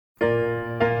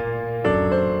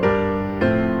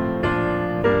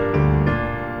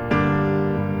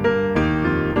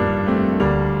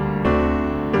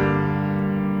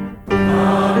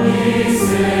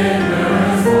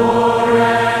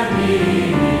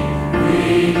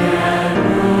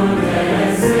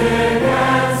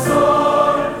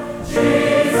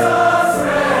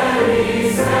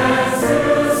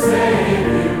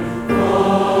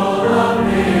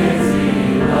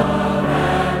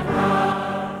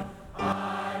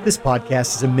This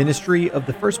podcast is a ministry of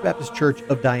the First Baptist Church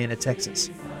of Diana, Texas.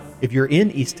 If you're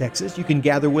in East Texas, you can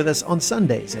gather with us on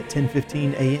Sundays at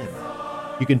 10:15 a.m.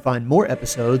 You can find more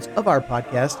episodes of our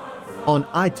podcast on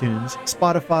iTunes,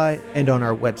 Spotify, and on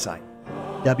our website,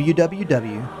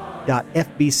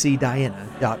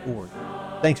 www.fbcdiana.org.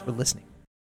 Thanks for listening.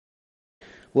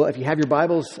 Well, if you have your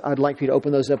Bibles, I'd like for you to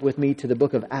open those up with me to the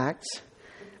book of Acts.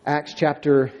 Acts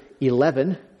chapter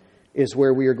 11 is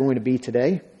where we are going to be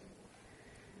today.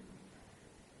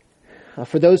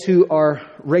 For those who are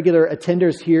regular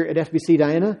attenders here at FBC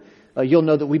Diana, you'll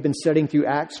know that we've been studying through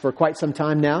Acts for quite some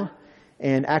time now.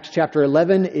 And Acts chapter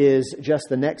 11 is just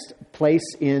the next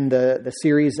place in the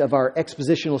series of our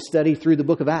expositional study through the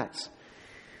book of Acts.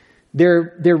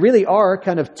 There really are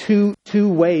kind of two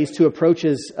ways to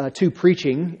approaches to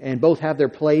preaching, and both have their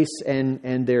place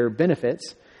and their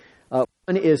benefits.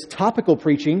 One is topical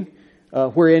preaching,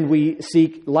 wherein we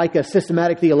seek, like a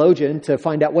systematic theologian, to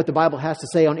find out what the Bible has to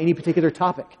say on any particular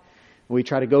topic. We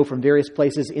try to go from various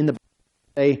places in the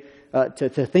Bible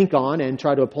to think on and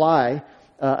try to apply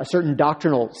a certain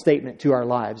doctrinal statement to our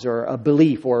lives, or a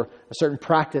belief, or a certain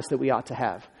practice that we ought to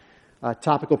have.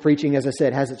 Topical preaching, as I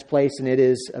said, has its place, and it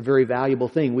is a very valuable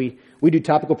thing. We do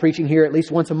topical preaching here at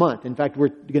least once a month. In fact, we're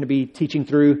going to be teaching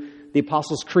through the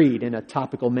Apostles' Creed in a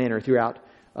topical manner throughout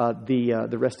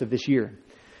the rest of this year.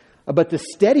 But the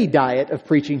steady diet of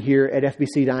preaching here at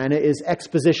FBC Diana is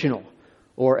expositional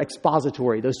or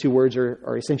expository. Those two words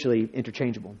are essentially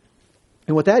interchangeable.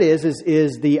 And what that is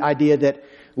the idea that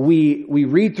we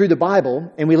read through the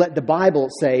Bible and we let the Bible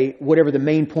say whatever the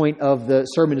main point of the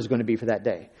sermon is going to be for that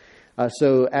day.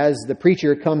 So as the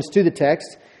preacher comes to the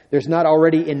text, there's not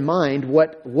already in mind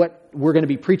what we're going to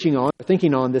be preaching on or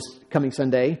thinking on this coming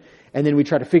Sunday. And then we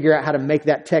try to figure out how to make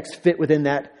that text fit within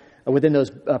those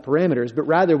parameters. But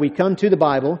rather, we come to the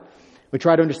Bible, we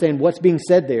try to understand what's being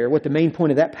said there, what the main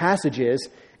point of that passage is,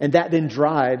 and that then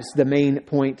drives the main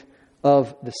point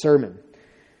of the sermon.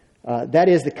 That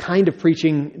is the kind of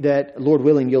preaching that, Lord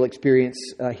willing, you'll experience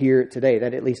here today.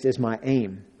 That at least is my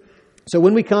aim. So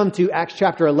when we come to Acts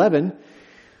chapter 11,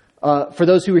 for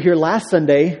those who were here last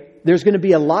Sunday, there's going to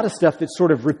be a lot of stuff that's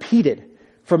sort of repeated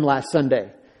from last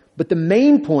Sunday. But the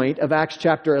main point of Acts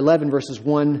chapter 11, verses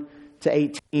 1 to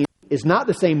 18, is not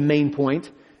the same main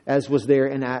point as was there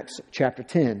in Acts chapter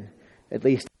 10, at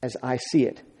least as I see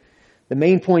it. The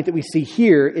main point that we see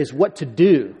here is what to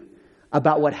do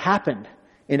about what happened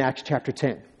in Acts chapter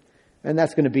 10. And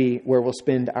that's going to be where we'll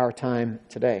spend our time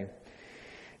today.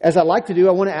 As I like to do,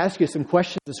 I want to ask you some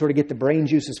questions to sort of get the brain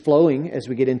juices flowing as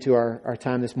we get into our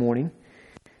time this morning.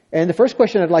 And the first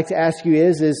question I'd like to ask you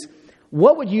is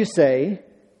what would you say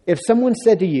if someone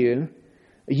said to you,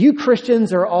 "You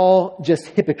Christians are all just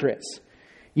hypocrites.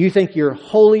 You think you're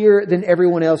holier than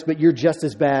everyone else, but you're just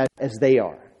as bad as they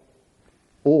are"?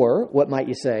 Or what might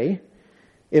you say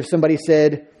if somebody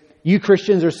said, "You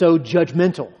Christians are so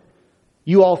judgmental.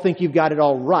 You all think you've got it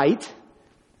all right,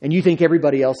 and you think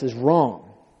everybody else is wrong"?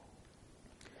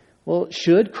 Well,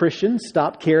 should Christians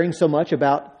stop caring so much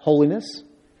about holiness,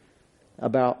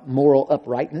 about moral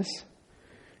uprightness?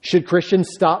 Should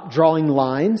Christians stop drawing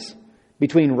lines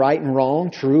between right and wrong,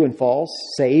 true and false,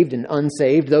 saved and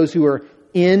unsaved, those who are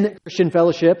in Christian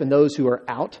fellowship and those who are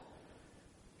out?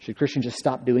 Should Christians just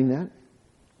stop doing that?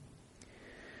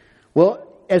 Well,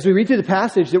 as we read through the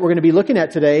passage that we're going to be looking at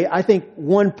today, I think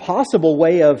one possible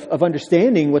way of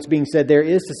understanding what's being said there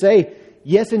is to say,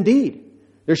 yes, indeed,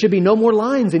 there should be no more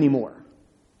lines anymore.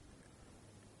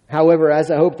 However,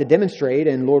 as I hope to demonstrate,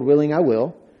 and Lord willing I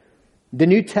will, the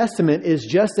New Testament is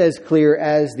just as clear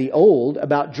as the Old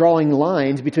about drawing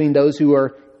lines between those who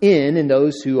are in and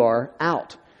those who are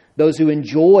out, those who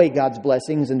enjoy God's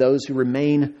blessings and those who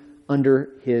remain under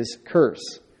His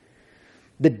curse.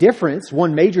 The difference,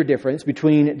 one major difference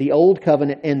between the Old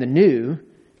Covenant and the New,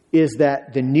 is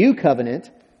that the New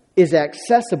Covenant is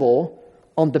accessible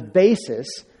on the basis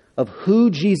of who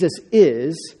Jesus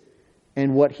is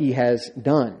and what He has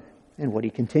done and what He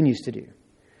continues to do.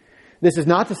 This is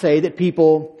not to say that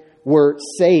people were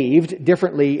saved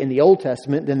differently in the Old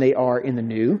Testament than they are in the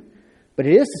New, but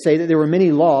it is to say that there were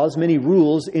many laws, many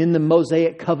rules in the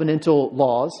Mosaic covenantal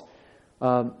laws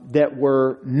that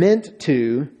were meant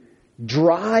to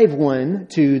drive one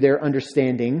to their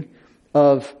understanding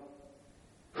of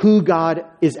who God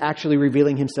is actually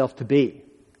revealing Himself to be.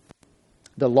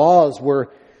 The laws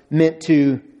were meant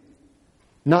to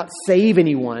not save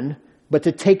anyone, but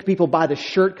to take people by the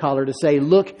shirt collar to say,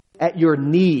 look at your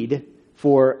need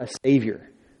for a Savior,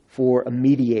 for a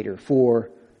mediator, for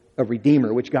a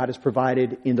Redeemer, which God has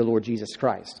provided in the Lord Jesus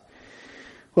Christ.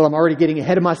 Well, I'm already getting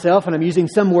ahead of myself, and I'm using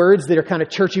some words that are kind of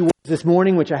churchy words this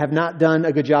morning, which I have not done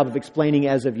a good job of explaining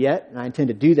as of yet, and I intend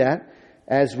to do that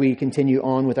as we continue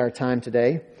on with our time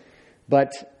today.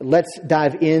 But let's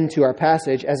dive into our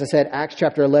passage. As I said, Acts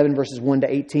chapter 11, verses 1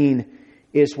 to 18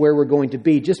 is where we're going to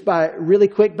be. Just by really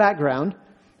quick background,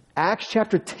 Acts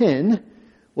chapter 10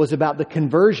 was about the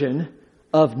conversion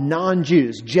of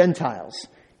non-Jews, Gentiles,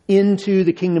 into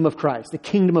the kingdom of Christ, the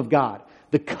kingdom of God,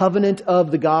 the covenant of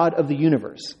the God of the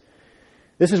universe.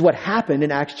 This is what happened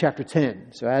in Acts chapter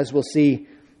 10. So as we'll see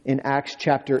in Acts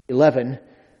chapter 11,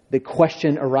 the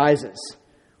question arises.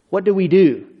 What do we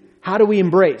do? How do we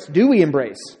embrace? Do we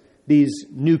embrace these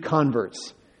new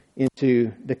converts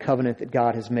into the covenant that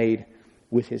God has made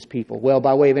with His people? Well,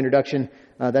 by way of introduction,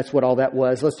 that's what all that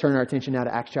was. Let's turn our attention now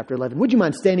to Acts chapter 11. Would you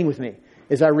mind standing with me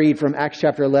as I read from Acts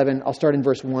chapter 11? I'll start in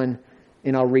verse 1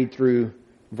 and I'll read through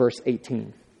verse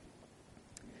 18.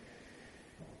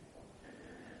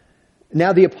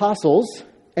 Now the apostles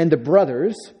and the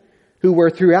brothers who were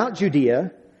throughout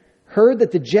Judea heard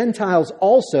that the Gentiles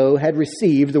also had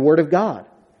received the word of God.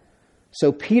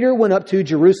 So Peter went up to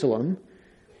Jerusalem.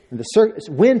 And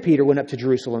when Peter went up to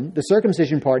Jerusalem, the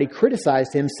circumcision party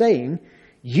criticized him, saying,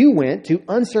 "You went to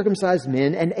uncircumcised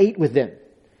men and ate with them."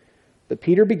 But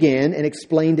Peter began and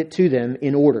explained it to them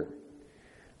in order.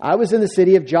 "I was in the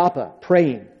city of Joppa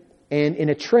praying, and in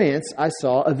a trance I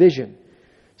saw a vision,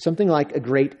 something like a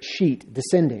great sheet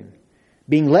descending,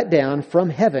 being let down from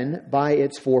heaven by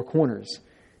its four corners,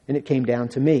 and it came down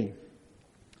to me.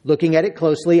 Looking at it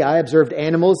closely, I observed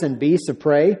animals and beasts of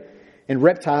prey, and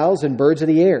reptiles and birds of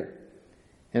the air.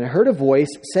 And I heard a voice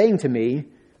saying to me,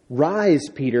 'Rise,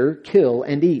 Peter, kill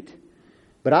and eat.'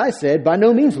 But I said, 'By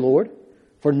no means, Lord,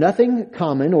 for nothing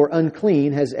common or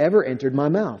unclean has ever entered my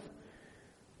mouth.'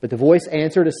 But the voice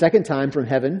answered a second time from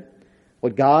heaven,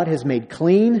 'What God has made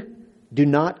clean, do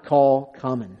not call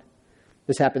common.'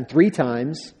 This happened 3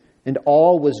 times, and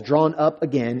all was drawn up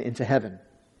again into heaven.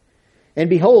 And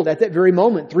behold, at that very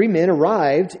moment, 3 men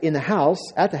arrived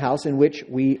at the house in which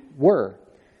we were,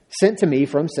 sent to me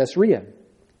from Caesarea.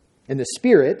 And the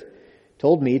Spirit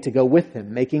told me to go with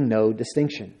them, making no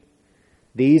distinction.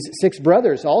 These 6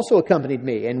 brothers also accompanied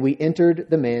me, and we entered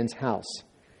the man's house.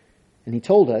 And he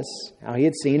told us how he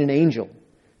had seen an angel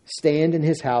stand in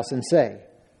his house and say,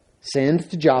 'Send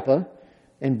to Joppa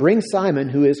and bring Simon,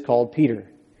 who is called Peter.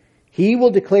 He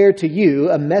will declare to you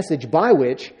a message by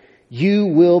which you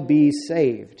will be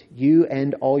saved, you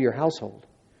and all your household.'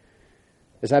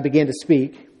 As I began to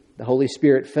speak, the Holy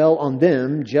Spirit fell on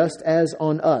them just as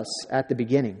on us at the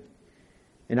beginning.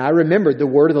 And I remembered the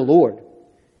word of the Lord,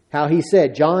 how He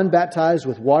said, 'John baptized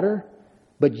with water,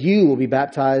 but you will be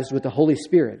baptized with the Holy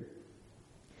Spirit.'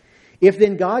 If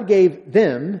then God gave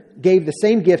the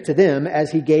same gift to them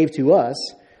as He gave to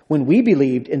us when we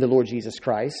believed in the Lord Jesus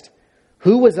Christ,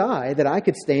 who was I that I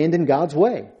could stand in God's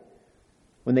way?"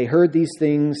 When they heard these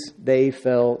things, they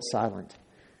fell silent,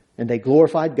 and they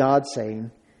glorified God, saying,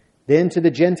 "Then to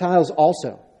the Gentiles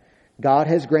also, God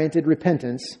has granted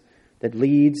repentance that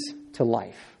leads to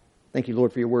life." Thank you,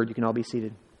 Lord, for your word. You can all be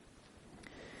seated.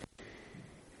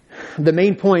 The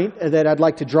main point that I'd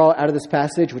like to draw out of this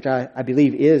passage, which I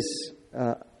believe is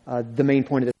the main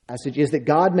point of this passage, is that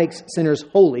God makes sinners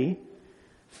holy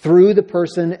through the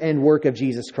person and work of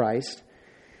Jesus Christ.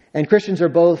 And Christians are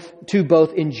to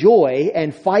both enjoy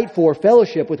and fight for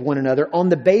fellowship with one another on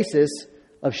the basis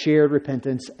of shared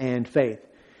repentance and faith.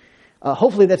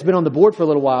 Hopefully that's been on the board for a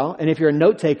little while. And if you're a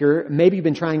note taker, maybe you've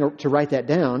been trying to write that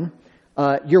down.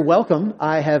 You're welcome.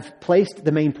 I have placed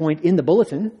the main point in the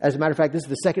bulletin. As a matter of fact, this is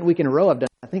the second week in a row I've done,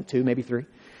 I think 2, maybe 3.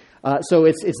 So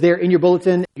it's there in your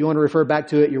bulletin. If you want to refer back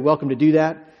to it, you're welcome to do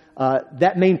that.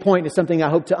 That main point is something I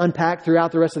hope to unpack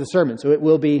throughout the rest of the sermon. So it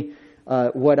will be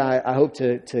what I hope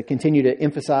to continue to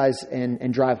emphasize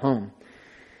and drive home.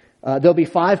 There'll be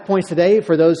 5 points today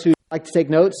for those who like to take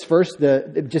notes. First,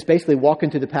 just basically walking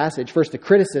through the passage. First, the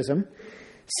criticism.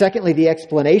 Secondly, the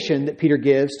explanation that Peter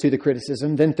gives to the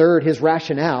criticism. Then third, his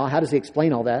rationale. How does he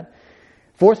explain all that?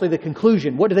 Fourthly, the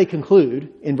conclusion. What do they conclude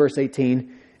in verse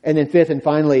 18? And then fifth and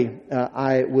finally,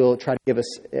 I will try to give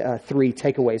us 3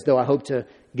 takeaways, though I hope to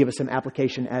give us some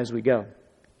application as we go.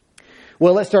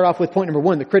 Well, let's start off with point number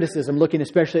 1, the criticism, looking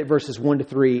especially at verses 1 to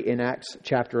 3 in Acts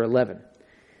chapter 11.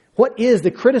 What is the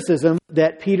criticism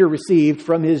that Peter received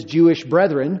from his Jewish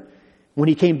brethren when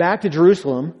he came back to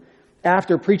Jerusalem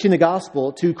after preaching the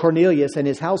gospel to Cornelius and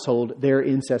his household there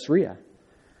in Caesarea?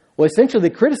 Well, essentially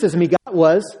the criticism he got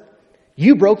was,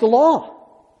 "You broke the law.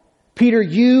 Peter,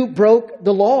 you broke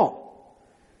the law."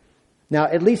 Now,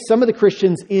 at least some of the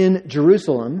Christians in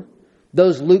Jerusalem,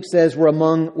 those Luke says were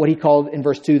among what he called in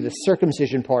verse 2 the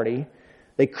circumcision party,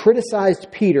 They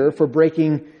criticized Peter for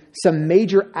breaking some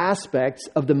major aspects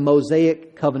of the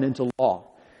Mosaic covenantal law.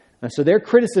 So their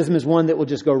criticism is one that will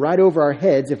just go right over our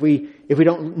heads if we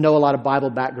don't know a lot of Bible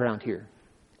background here.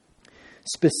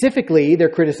 Specifically, their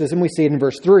criticism, we see it in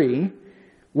verse 3,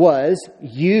 was,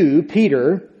 you,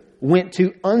 Peter, went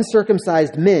to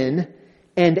uncircumcised men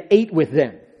and ate with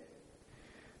them.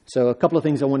 So a couple of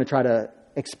things I want to try to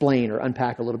explain or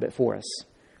unpack a little bit for us.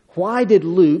 Why did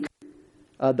Luke,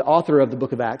 the author of the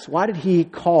book of Acts, why did he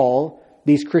call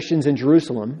these Christians in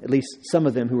Jerusalem, at least some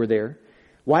of them who were there,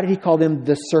 why did he call them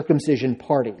the circumcision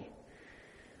party?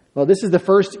 Well, this is the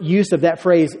first use of that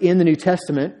phrase in the New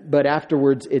Testament, but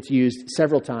afterwards it's used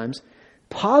several times.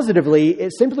 Positively,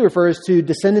 it simply refers to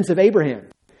descendants of Abraham.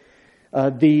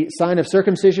 The sign of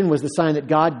circumcision was the sign that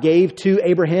God gave to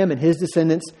Abraham and his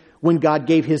descendants when God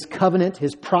gave his covenant,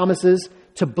 his promises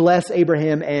to bless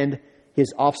Abraham and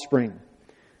his offspring.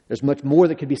 There's much more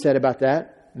that could be said about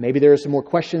that. Maybe there are some more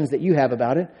questions that you have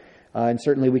about it. And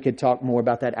certainly we could talk more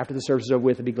about that after the service is over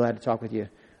with. I'd be glad to talk with you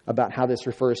about how this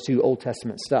refers to Old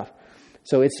Testament stuff.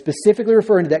 So it's specifically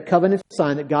referring to that covenant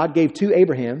sign that God gave to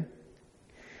Abraham,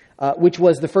 which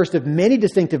was the first of many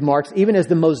distinctive marks, even as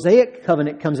the Mosaic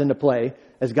covenant comes into play,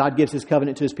 as God gives his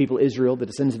covenant to his people Israel, the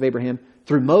descendants of Abraham,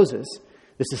 through Moses.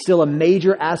 This is still a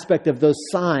major aspect of those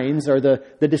signs, or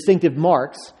the distinctive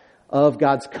marks of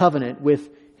God's covenant with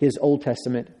his Old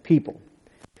Testament people.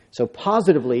 So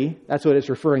positively, that's what it's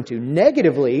referring to.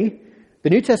 Negatively, the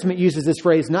New Testament uses this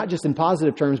phrase not just in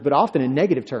positive terms, but often in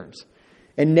negative terms.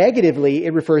 And negatively,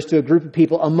 it refers to a group of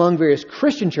people among various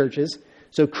Christian churches,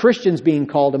 so Christians being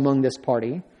called among this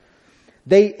party.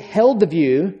 They held the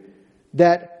view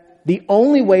that the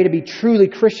only way to be truly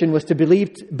Christian was to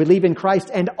believe in Christ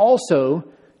and also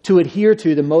to adhere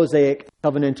to the Mosaic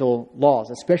covenantal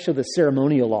laws, especially the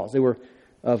ceremonial laws. They were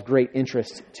of great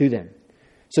interest to them.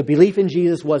 So belief in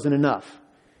Jesus wasn't enough.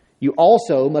 You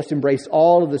also must embrace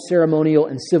all of the ceremonial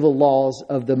and civil laws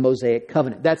of the Mosaic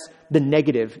covenant. That's the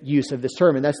negative use of this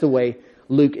term, and that's the way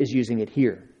Luke is using it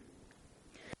here.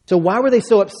 So why were they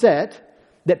so upset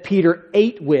that Peter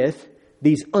ate with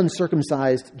these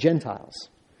uncircumcised Gentiles,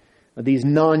 these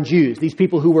non-Jews, these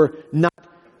people who were not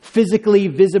physically,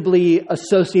 visibly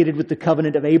associated with the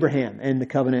covenant of Abraham and the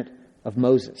covenant of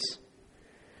Moses?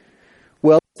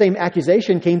 Well, the same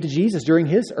accusation came to Jesus during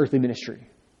his earthly ministry.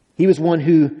 He was one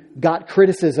who got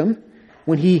criticism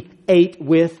when he ate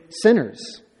with sinners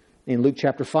in Luke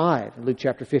chapter 5, Luke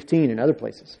chapter 15, and other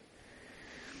places.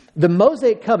 The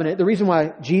Mosaic covenant, the reason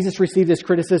why Jesus received this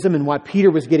criticism and why Peter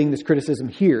was getting this criticism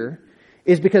here,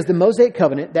 is because the Mosaic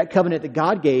covenant, that covenant that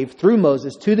God gave through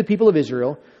Moses to the people of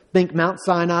Israel, think Mount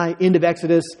Sinai, end of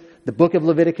Exodus, the book of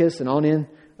Leviticus, and on in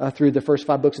through the first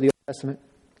 5 books of the Old Testament.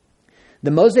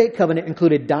 The Mosaic covenant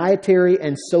included dietary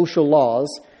and social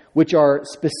laws, which are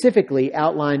specifically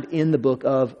outlined in the book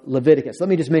of Leviticus. Let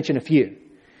me just mention a few.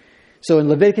 So in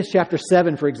Leviticus chapter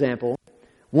 7, for example,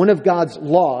 one of God's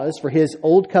laws for his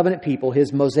old covenant people,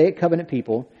 his Mosaic covenant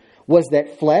people, was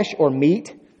that flesh or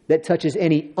meat that touches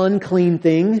any unclean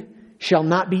thing shall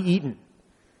not be eaten.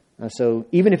 So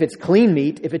even if it's clean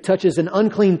meat, if it touches an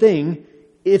unclean thing,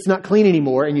 it's not clean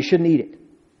anymore and you shouldn't eat it.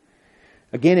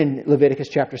 Again, in Leviticus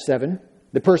chapter 7,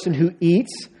 the person who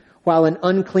eats while an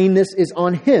uncleanness is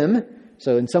on him,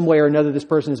 so in some way or another this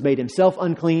person has made himself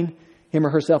unclean, him or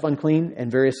herself unclean,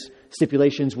 and various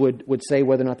stipulations would say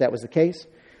whether or not that was the case.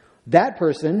 That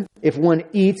person, if one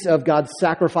eats of God's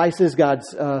sacrifices, God's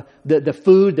the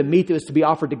food, the meat that was to be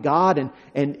offered to God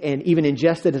and even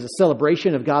ingested as a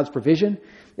celebration of God's provision,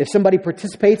 if somebody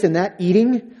participates in that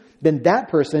eating, then that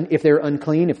person, if they're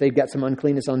unclean, if they've got some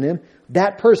uncleanness on them,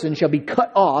 that person shall be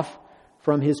cut off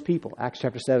from his people.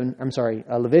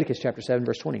 Leviticus chapter 7,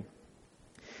 verse 20.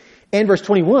 And verse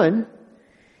 21,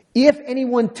 if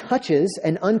anyone touches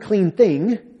an unclean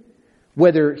thing,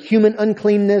 whether human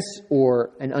uncleanness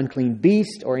or an unclean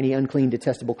beast or any unclean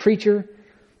detestable creature,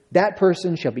 that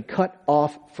person shall be cut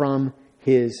off from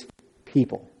his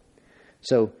people.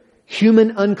 So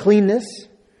human uncleanness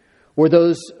were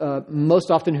those most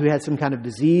often who had some kind of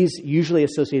disease, usually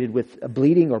associated with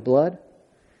bleeding or blood.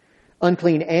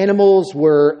 Unclean animals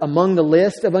were among the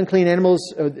list of unclean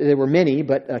animals. There were many,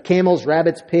 but camels,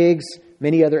 rabbits, pigs,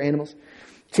 many other animals.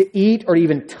 To eat or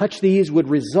even touch these would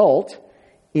result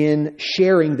in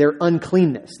sharing their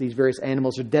uncleanness. These various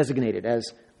animals are designated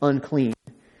as unclean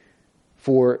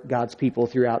for God's people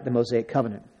throughout the Mosaic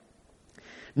covenant.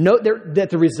 Note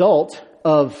that the result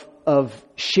of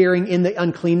sharing in the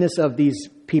uncleanness of these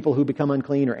people who become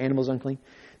unclean or animals unclean,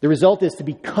 the result is to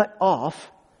be cut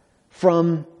off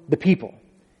from the people,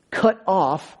 cut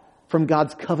off from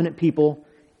God's covenant people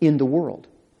in the world.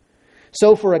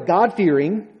 So for a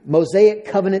God-fearing, Mosaic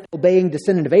covenant-obeying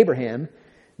descendant of Abraham,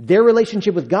 their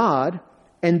relationship with God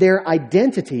and their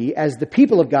identity as the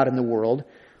people of God in the world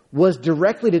was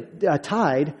directly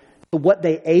tied to what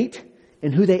they ate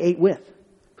and who they ate with,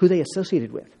 who they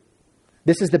associated with.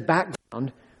 This is the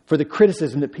background for the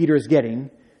criticism that Peter is getting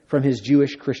from his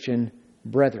Jewish Christian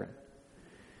brethren.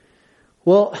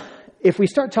 Well, if we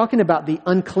start talking about the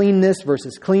uncleanness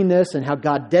versus cleanness and how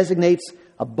God designates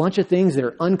a bunch of things that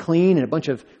are unclean and a bunch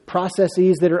of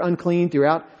processes that are unclean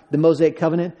throughout the Mosaic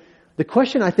covenant, the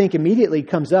question I think immediately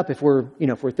comes up if we're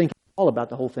thinking all about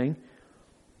the whole thing,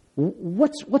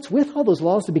 what's with all those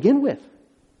laws to begin with?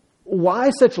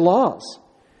 Why such laws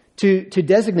to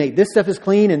designate this stuff is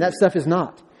clean and that stuff is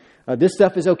not? This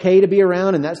stuff is okay to be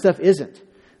around and that stuff isn't.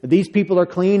 These people are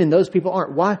clean and those people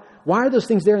aren't. Why are those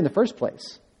things there in the first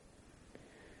place?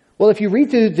 Well, if you read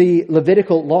through the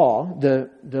Levitical law, the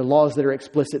laws that are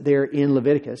explicit there in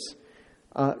Leviticus,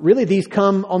 really these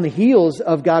come on the heels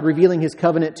of God revealing His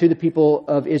covenant to the people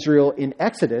of Israel in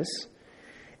Exodus.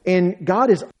 And God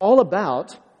is all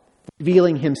about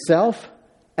revealing Himself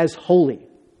as holy,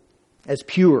 as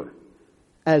pure,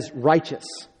 as righteous,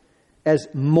 as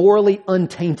morally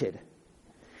untainted.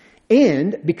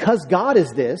 And because God is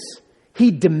this,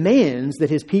 He demands that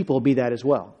His people be that as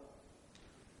well.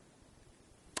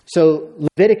 So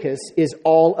Leviticus is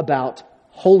all about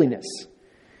holiness.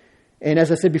 And as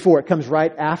I said before, it comes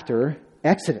right after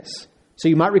Exodus. So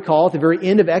you might recall at the very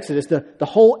end of Exodus, the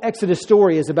whole Exodus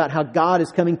story is about how God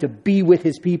is coming to be with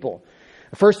His people.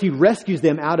 First, He rescues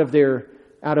them out of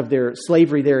their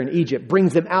slavery there in Egypt,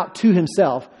 brings them out to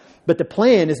Himself. But the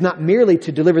plan is not merely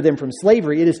to deliver them from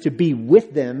slavery, it is to be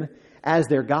with them as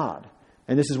their God.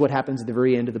 And this is what happens at the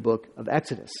very end of the book of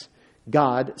Exodus.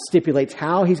 God stipulates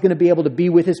how He's going to be able to be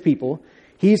with His people.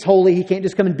 He's holy. He can't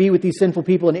just come and be with these sinful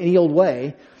people in any old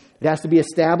way. It has to be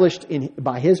established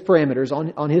by His parameters,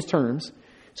 on His terms.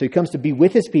 So He comes to be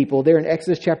with His people. There in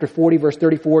Exodus chapter 40, verse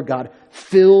 34, God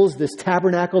fills this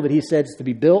tabernacle that He said is to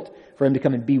be built for Him to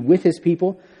come and be with His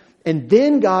people. And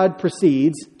then God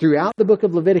proceeds throughout the book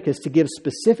of Leviticus to give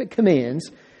specific commands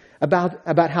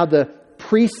about how the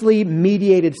priestly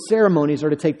mediated ceremonies are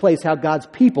to take place, how God's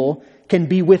people can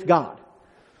be with God.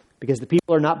 Because the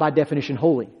people are not by definition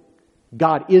holy.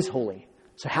 God is holy.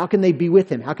 So how can they be with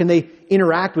Him? How can they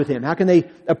interact with Him? How can they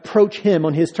approach Him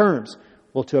on His terms?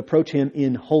 Well, to approach Him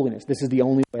in holiness. This is the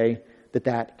only way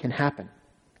that can happen.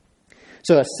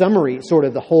 So a summary, sort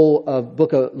of the whole of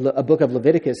book of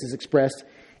Leviticus is expressed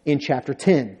in chapter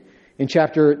 10. In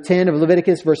chapter 10 of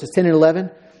Leviticus, verses 10 and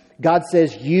 11, God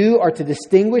says, "You are to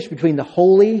distinguish between the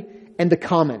holy and the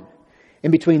common,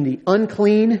 and between the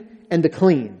unclean and the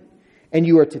clean. And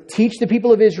you are to teach the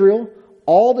people of Israel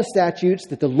all the statutes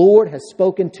that the Lord has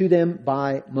spoken to them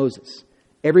by Moses."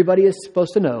 Everybody is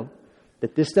supposed to know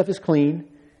that this stuff is clean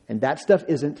and that stuff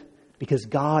isn't, because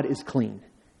God is clean.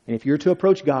 And if you're to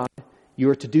approach God, you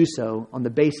are to do so on the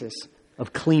basis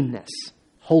of cleanness,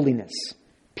 holiness,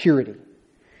 purity.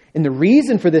 And the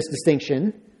reason for this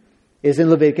distinction is in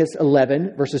Leviticus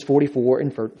 11, verses 44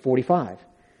 and 45.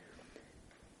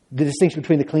 The distinction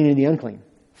between the clean and the unclean.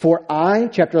 "For I,"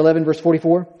 chapter 11, verse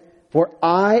 44, "For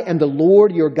I am the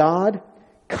Lord your God.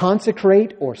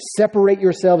 Consecrate or separate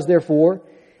yourselves therefore,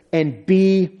 and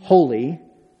be holy,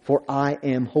 for I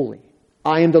am holy.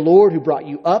 I am the Lord who brought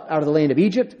you up out of the land of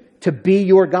Egypt to be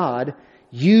your God.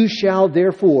 You shall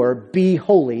therefore be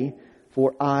holy,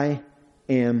 for I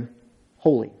am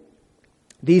holy."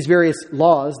 These various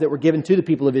laws that were given to the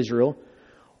people of Israel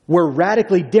were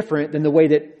radically different than the way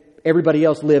that everybody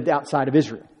else lived outside of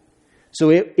Israel. So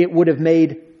it would have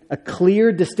made a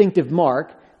clear, distinctive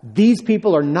mark. These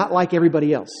people are not like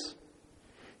everybody else.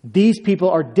 These people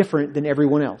are different than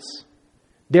everyone else.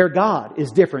 Their God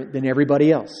is different than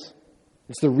everybody else.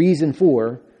 It's the reason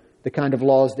for the kind of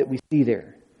laws that we see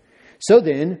there. So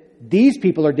then, these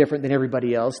people are different than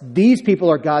everybody else. These people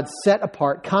are God's set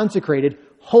apart, consecrated,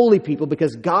 holy people,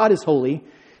 because God is holy.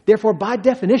 Therefore, by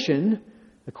definition,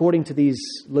 according to these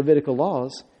Levitical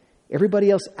laws, everybody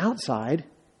else outside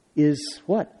is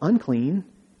what? Unclean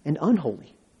and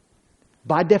unholy.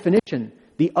 By definition,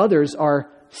 the others are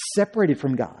separated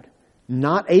from God,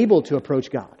 not able to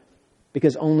approach God,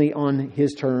 because only on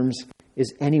His terms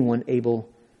is anyone able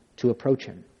to approach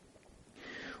Him.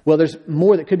 Well, there's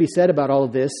more that could be said about all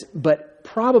of this, but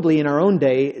probably in our own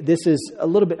day, this is a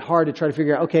little bit hard to try to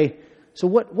figure out, okay, so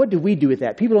what do we do with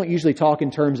that? People don't usually talk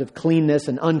in terms of cleanness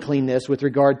and uncleanness with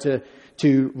regard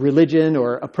to religion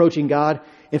or approaching God.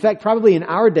 In fact, probably in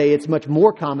our day, it's much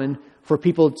more common for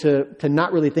people to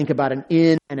not really think about an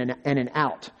in and an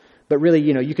out. But really,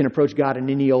 you can approach God in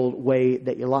any old way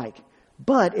that you like.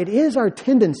 But it is our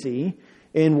tendency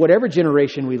in whatever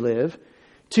generation we live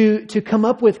to come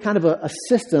up with kind of a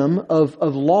system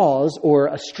of laws or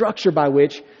a structure by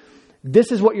which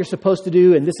this is what you're supposed to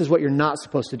do and this is what you're not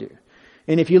supposed to do.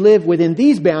 And if you live within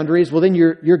these boundaries, well, then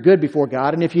you're good before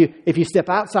God. And if you step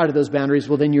outside of those boundaries,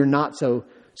 well, then you're not so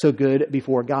good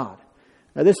before God.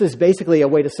 Now, this is basically a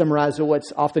way to summarize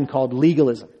what's often called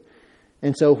legalism.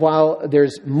 And so while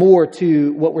there's more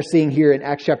to what we're seeing here in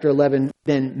Acts chapter 11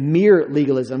 than mere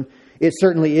legalism, it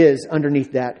certainly is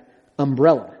underneath that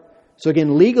umbrella. So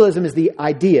again, legalism is the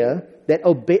idea that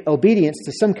obedience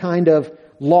to some kind of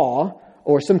law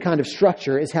or some kind of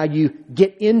structure is how you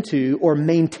get into or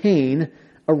maintain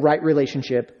a right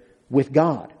relationship with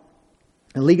God.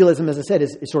 And legalism, as I said,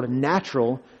 is sort of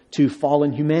natural to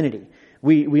fallen humanity.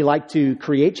 We like to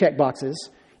create check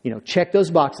boxes, check those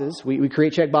boxes. We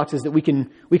create check boxes that we can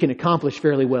accomplish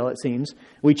fairly well, it seems.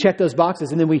 We check those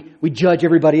boxes and then we judge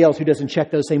everybody else who doesn't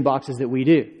check those same boxes that we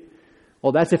do.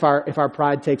 Well, that's if our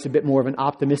pride takes a bit more of an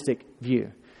optimistic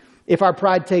view. If our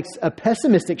pride takes a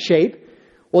pessimistic shape,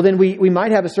 well, then we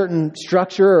might have a certain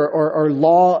structure or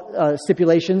law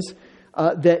stipulations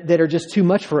that are just too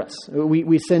much for us.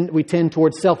 We tend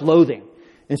towards self-loathing.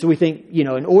 And so we think,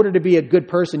 in order to be a good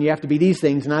person, you have to be these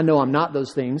things, and I know I'm not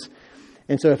those things.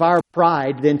 And so if our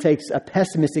pride then takes a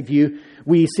pessimistic view,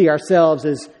 we see ourselves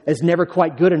as never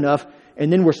quite good enough,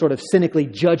 and then we're sort of cynically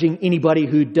judging anybody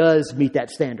who does meet that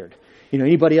standard.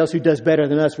 Anybody else who does better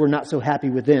than us, we're not so happy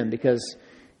with them because,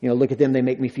 look at them, they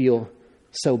make me feel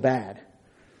so bad.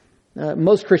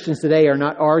 Most Christians today are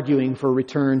not arguing for a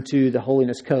return to the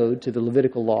holiness code, to the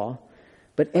Levitical law,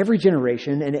 but every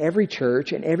generation and every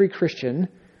church and every Christian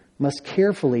must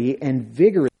carefully and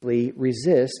vigorously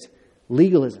resist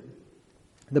legalism.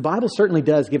 The Bible certainly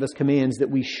does give us commands that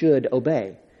we should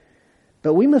obey,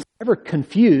 but we must never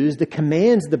confuse the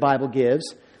commands the Bible gives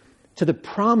to the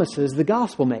promises the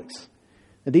gospel makes.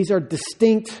 Now, these are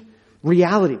distinct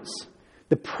realities.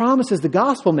 The promises the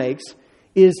gospel makes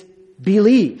is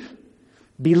believe.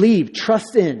 Believe,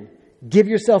 trust in, give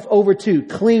yourself over to,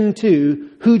 cling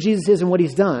to who Jesus is and what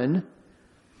He's done.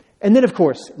 And then, of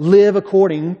course, live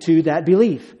according to that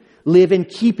belief. Live in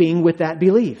keeping with that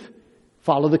belief.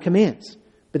 Follow the commands.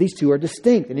 But these two are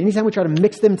distinct. And anytime we try to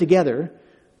mix them together,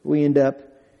 we end up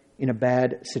in a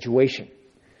bad situation.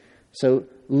 So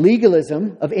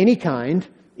legalism of any kind,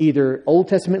 either Old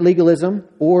Testament legalism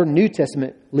or New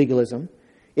Testament legalism,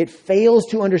 it fails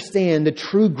to understand the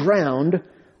true ground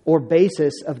or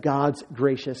basis of God's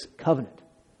gracious covenant.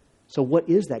 So what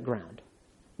is that ground?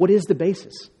 What is the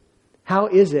basis? How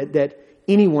is it that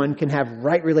anyone can have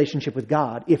right relationship with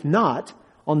God, if not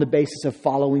on the basis of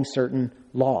following certain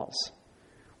laws?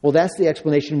 Well, that's the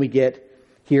explanation we get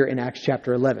here in Acts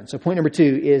chapter 11. So point number 2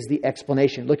 is the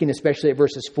explanation, looking especially at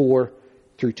verses 4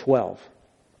 through 12.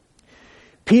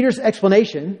 Peter's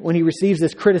explanation, when he receives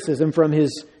this criticism from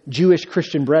his Jewish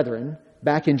Christian brethren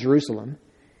back in Jerusalem,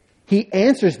 he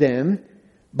answers them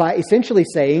by essentially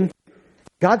saying,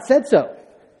 God said so.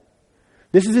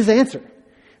 This is his answer.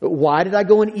 Why did I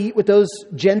go and eat with those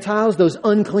Gentiles, those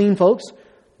unclean folks?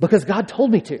 Because God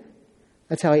told me to.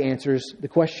 That's how he answers the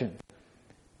question.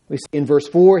 We see in verse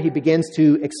 4, he begins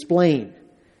to explain.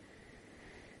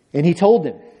 And he told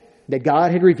them that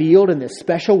God had revealed in this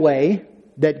special way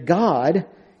that God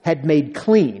had made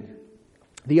clean.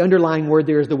 The underlying word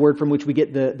there is the word from which we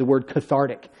get the word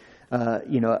cathartic.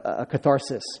 A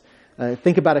catharsis.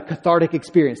 Think about a cathartic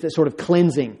experience, that sort of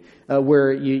cleansing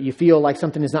where you feel like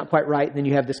something is not quite right, and then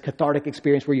you have this cathartic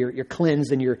experience where you're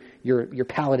cleansed and your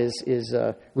palate is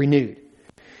renewed.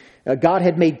 God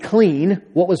had made clean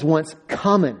what was once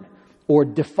common or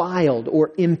defiled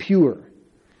or impure.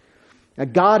 Now,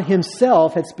 God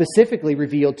himself had specifically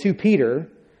revealed to Peter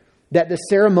that the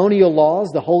ceremonial laws,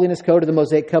 the holiness code of the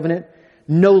Mosaic covenant,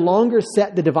 no longer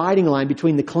set the dividing line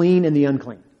between the clean and the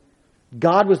unclean.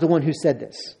 God was the one who said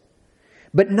this.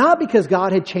 But not because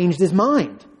God had changed his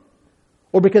mind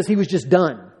or because he was just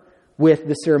done with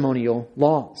the ceremonial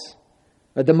laws.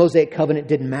 The Mosaic covenant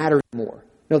didn't matter anymore.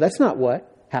 No, that's not what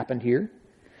happened here.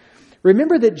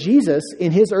 Remember that Jesus,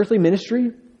 in his earthly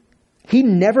ministry, he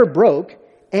never broke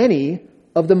any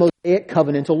of the Mosaic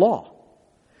covenantal law.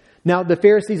 Now, the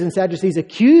Pharisees and Sadducees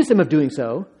accused him of doing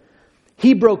so.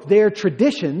 He broke their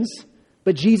traditions,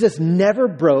 but Jesus never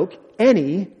broke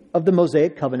any of the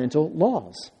Mosaic covenantal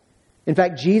laws. In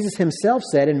fact, Jesus himself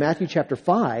said in Matthew chapter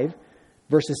 5,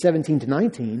 verses 17 to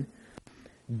 19,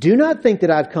 "Do not think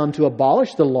that I've come to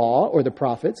abolish the law or the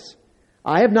prophets.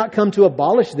 I have not come to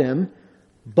abolish them,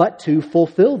 but to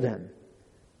fulfill them.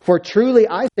 For truly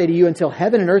I say to you, until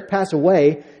heaven and earth pass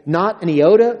away, not an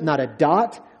iota, not a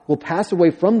dot will pass away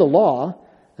from the law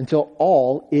until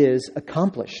all is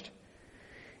accomplished.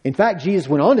 In fact, Jesus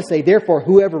went on to say, therefore,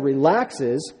 whoever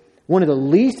relaxes one of the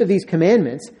least of these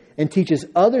commandments and teaches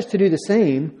others to do the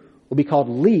same will be called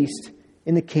least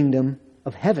in the kingdom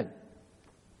of heaven.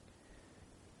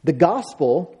 The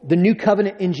gospel, the new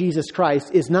covenant in Jesus Christ,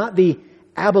 is not the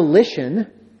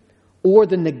abolition or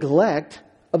the neglect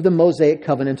of the Mosaic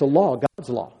covenantal law, God's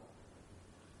law.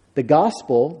 The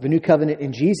gospel, the new covenant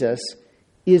in Jesus,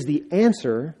 is the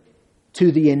answer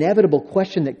to the inevitable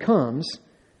question that comes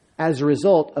as a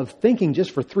result of thinking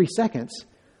just for 3 seconds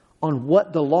on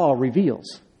what the law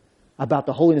reveals about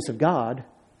the holiness of God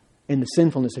and the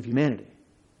sinfulness of humanity.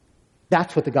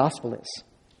 That's what the gospel is.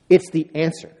 It's the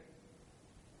answer.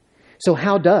 So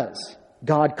how does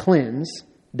God cleanse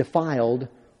defiled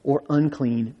or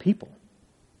unclean people?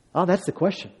 Oh, that's the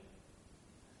question.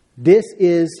 This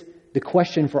is the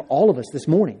question for all of us this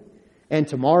morning and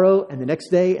tomorrow and the next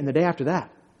day and the day after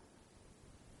that.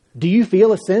 Do you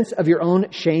feel a sense of your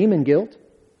own shame and guilt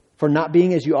for not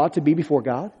being as you ought to be before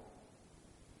God?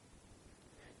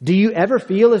 Do you ever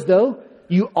feel as though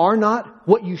you are not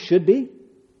what you should be?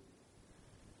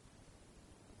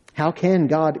 How can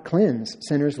God cleanse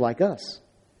sinners like us?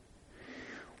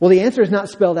 Well, the answer is not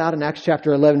spelled out in Acts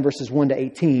chapter 11, verses 1 to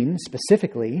 18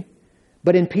 specifically,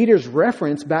 but in Peter's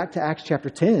reference back to Acts chapter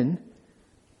 10,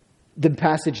 the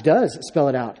passage does spell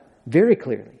it out very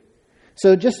clearly.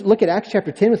 So just look at Acts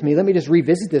chapter 10 with me. Let me just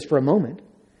revisit this for a moment.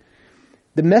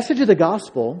 The message of the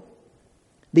gospel,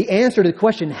 the answer to the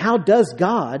question, how does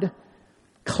God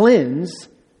cleanse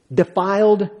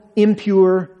defiled,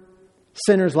 impure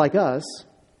sinners like us,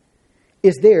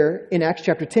 is there in Acts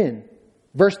chapter 10.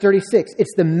 Verse 36,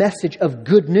 it's the message of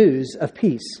good news of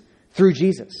peace through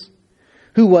Jesus,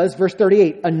 who was, verse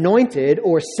 38, anointed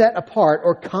or set apart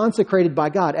or consecrated by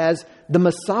God as the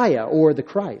Messiah or the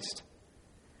Christ.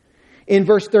 In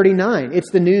verse 39,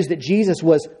 it's the news that Jesus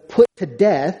was put to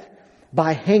death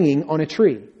by hanging on a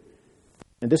tree.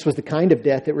 And this was the kind of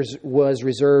death that was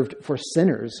reserved for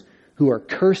sinners who are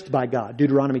cursed by God,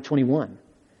 Deuteronomy 21,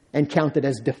 and counted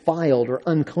as defiled or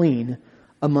unclean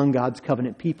among God's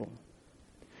covenant people.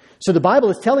 So the Bible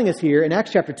is telling us here in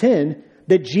Acts chapter 10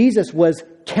 that Jesus was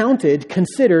counted,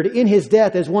 considered in his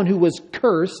death as one who was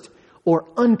cursed or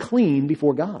unclean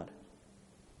before God.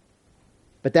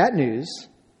 But that news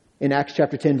in Acts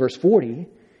chapter 10 verse 40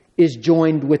 is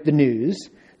joined with the news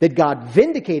that God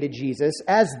vindicated Jesus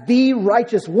as the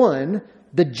righteous one,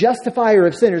 the justifier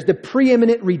of sinners, the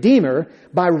preeminent redeemer,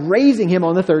 by raising him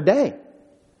on the third day.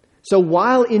 So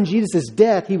while in Jesus'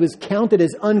 death he was counted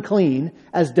as unclean,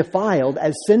 as defiled,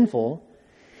 as sinful,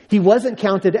 he wasn't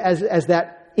counted as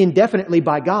that indefinitely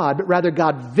by God, but rather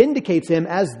God vindicates him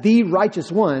as the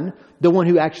righteous one, the one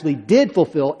who actually did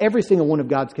fulfill every single one of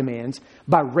God's commands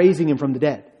by raising him from the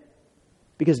dead.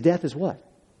 Because death is what?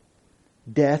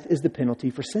 Death is the penalty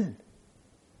for sin.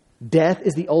 Death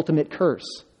is the ultimate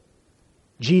curse.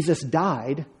 Jesus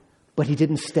died, but he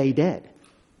didn't stay dead.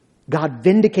 God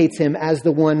vindicates him as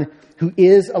the one who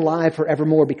is alive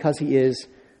forevermore because he is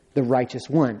the righteous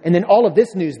one. And then all of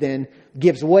this news then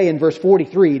gives way in verse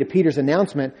 43 to Peter's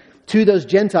announcement to those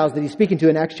Gentiles that he's speaking to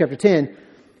in Acts chapter 10,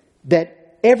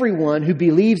 that everyone who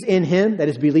believes in him, that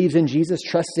is, believes in Jesus,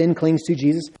 trusts in, clings to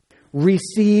Jesus,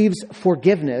 receives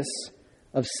forgiveness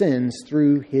of sins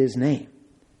through his name.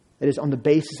 That is on the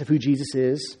basis of who Jesus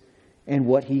is and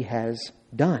what he has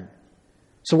done.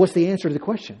 So what's the answer to the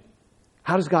question?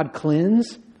 How does God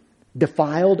cleanse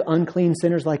defiled, unclean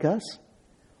sinners like us?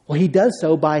 Well, he does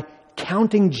so by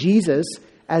counting Jesus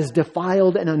as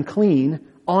defiled and unclean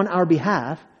on our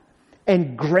behalf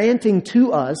and granting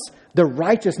to us the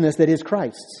righteousness that is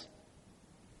Christ's.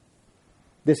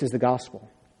 This is the gospel.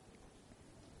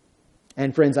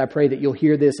 And friends, I pray that you'll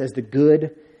hear this as the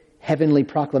good heavenly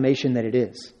proclamation that it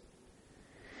is.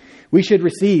 We should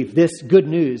receive this good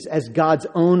news as God's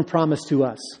own promise to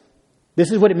us.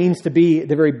 This is what it means to be,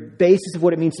 the very basis of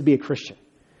what it means to be a Christian,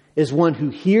 is one who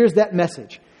hears that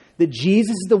message, that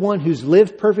Jesus is the one who's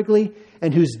lived perfectly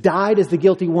and who's died as the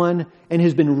guilty one and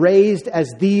who's been raised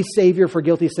as the Savior for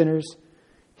guilty sinners.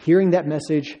 Hearing that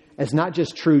message as not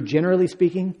just true generally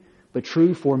speaking, but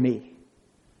true for me.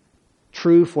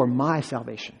 True for my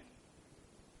salvation.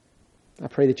 I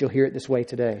pray that you'll hear it this way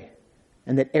today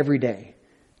and that every day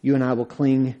you and I will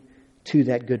cling to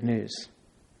that good news.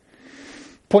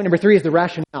 Point number 3 is the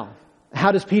rationale.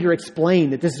 How does Peter explain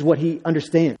that this is what he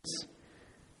understands?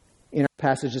 In our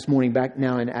passage this morning, back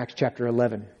now in Acts chapter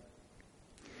 11.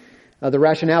 The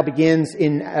rationale begins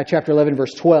in chapter 11,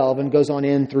 verse 12, and goes on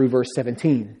in through verse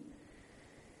 17.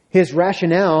 His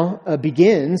rationale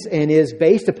begins and is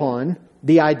based upon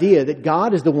the idea that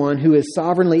God is the one who is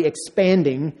sovereignly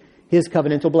expanding His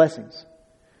covenantal blessings.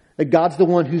 That God's the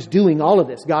one who's doing all of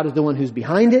this. God is the one who's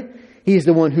behind it. He's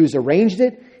the one who's arranged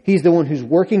it. He's the one who's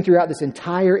working throughout this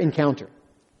entire encounter.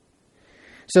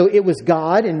 So it was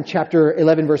God in chapter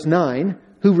 11, verse 9,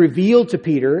 who revealed to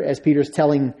Peter, as Peter's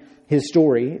telling his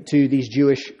story to these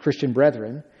Jewish Christian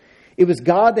brethren, it was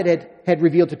God that had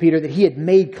revealed to Peter that He had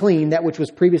made clean that which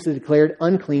was previously declared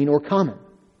unclean or common.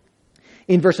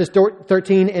 In verses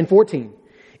 13 and 14,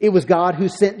 it was God who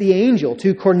sent the angel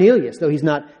to Cornelius, though he's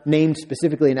not named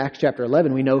specifically in Acts chapter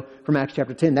 11. We know from Acts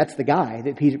chapter 10 that's the guy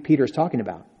that Peter is talking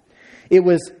about. It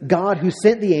was God who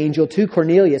sent the angel to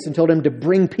Cornelius and told him to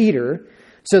bring Peter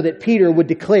so that Peter would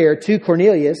declare to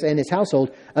Cornelius and his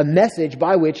household a message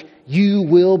by which you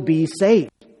will be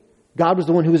saved. God was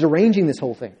the one who was arranging this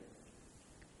whole thing.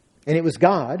 And it was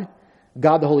God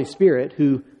the Holy Spirit,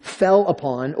 who fell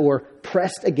upon or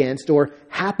pressed against or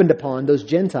happened upon those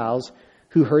Gentiles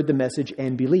who heard the message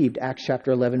and believed. Acts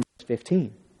chapter 11, verse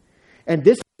 15. And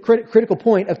this is the critical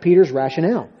point of Peter's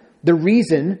rationale. The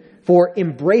reason for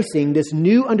embracing this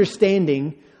new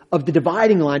understanding of the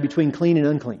dividing line between clean and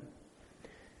unclean.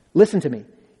 Listen to me.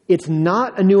 It's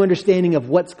not a new understanding of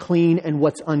what's clean and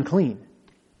what's unclean.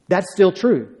 That's still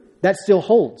true. That still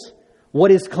holds.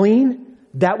 What is clean?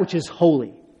 That which is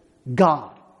holy.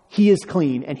 God. He is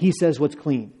clean, and He says what's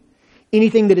clean.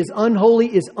 Anything that is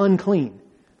unholy is unclean.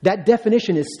 That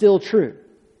definition is still true.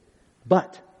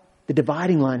 But the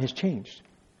dividing line has changed.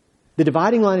 The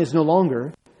dividing line is no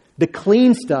longer the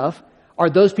clean stuff are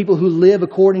those people who live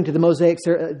according to the Mosaic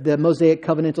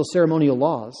covenantal ceremonial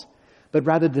laws. But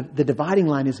rather the dividing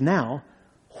line is now,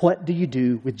 what do you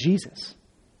do with Jesus?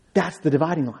 That's the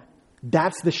dividing line.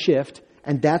 That's the shift,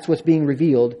 and that's what's being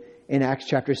revealed in Acts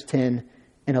chapters 10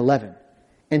 and 11.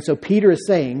 And so Peter is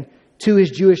saying to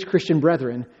his Jewish Christian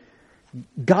brethren,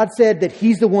 God said that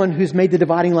He's the one who's made the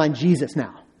dividing line Jesus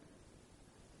now.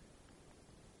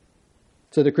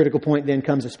 So the critical point then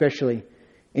comes especially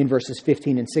in verses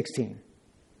 15 and 16.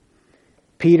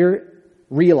 Peter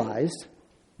realized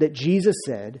that Jesus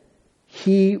said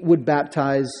He would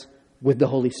baptize with the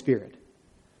Holy Spirit.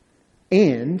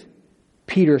 And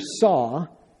Peter saw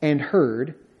and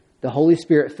heard the Holy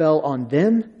Spirit fell on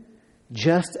them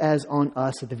just as on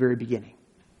us at the very beginning.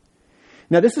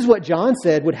 Now, this is what John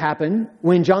said would happen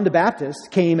when John the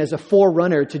Baptist came as a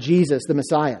forerunner to Jesus, the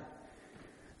Messiah.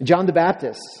 John the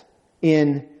Baptist,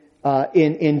 in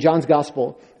John's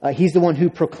Gospel, he's the one who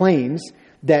proclaims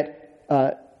that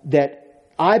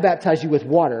I baptize you with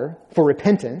water for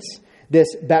repentance,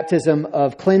 this baptism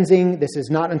of cleansing. This is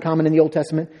not uncommon in the Old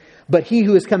Testament. But He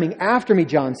who is coming after me,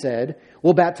 John said,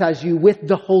 will baptize you with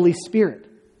the Holy Spirit.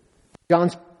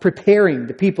 John's preparing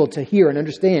the people to hear and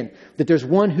understand that there's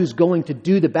one who's going to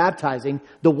do the baptizing,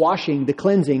 the washing, the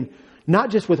cleansing,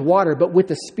 not just with water, but with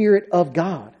the Spirit of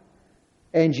God.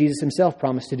 And Jesus Himself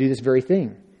promised to do this very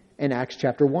thing in Acts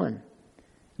chapter 1.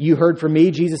 You heard from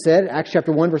me, Jesus said, Acts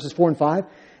chapter 1, verses 4 and 5.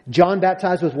 John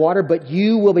baptized with water, but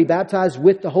you will be baptized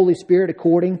with the Holy Spirit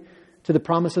according to the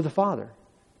promise of the Father.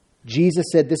 Jesus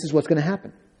said this is what's going to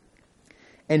happen.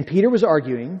 And Peter was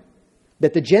arguing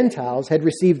that the Gentiles had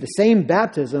received the same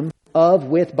baptism of,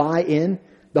 with, by, in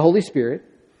the Holy Spirit,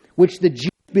 which the Jewish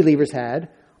believers had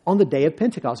on the day of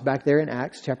Pentecost, back there in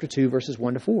Acts chapter 2, verses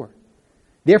 1 to 4.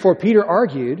 Therefore, Peter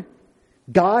argued,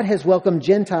 God has welcomed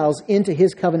Gentiles into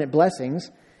His covenant blessings,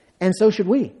 and so should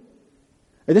we.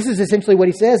 This is essentially what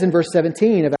he says in verse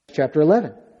 17 of Acts chapter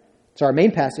 11. It's our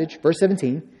main passage, verse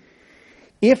 17.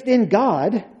 If then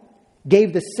God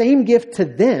gave the same gift to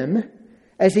them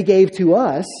as He gave to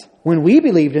us when we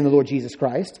believed in the Lord Jesus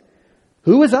Christ,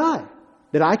 who was I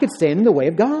that I could stand in the way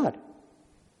of God?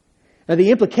 Now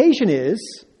the implication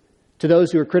is, to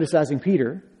those who are criticizing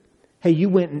Peter, hey, you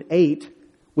went and ate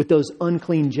with those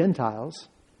unclean Gentiles.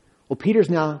 Well, Peter's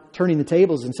now turning the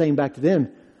tables and saying back to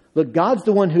them, look, God's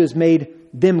the one who has made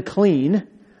them clean,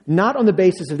 not on the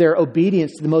basis of their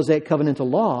obedience to the Mosaic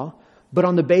covenantal law, but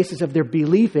on the basis of their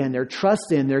belief in, their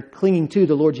trust in, their clinging to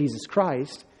the Lord Jesus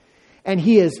Christ. And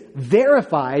He has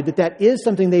verified that that is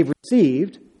something they've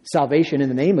received, salvation in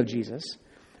the name of Jesus,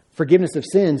 forgiveness of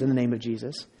sins in the name of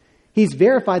Jesus. He's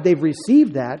verified they've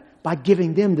received that by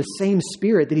giving them the same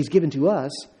Spirit that He's given to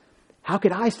us. How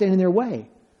could I stand in their way?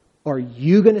 Are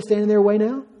you going to stand in their way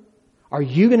now? Are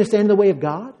you going to stand in the way of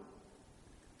God?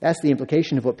 That's the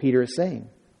implication of what Peter is saying.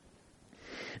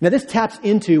 Now, this taps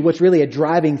into what's really a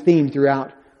driving theme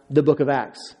throughout the book of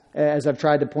Acts, as I've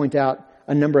tried to point out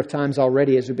a number of times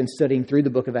already as we've been studying through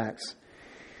the book of Acts.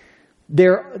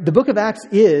 The book of Acts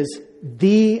is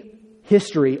the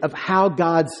history of how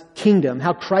God's kingdom,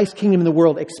 how Christ's kingdom in the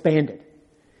world expanded.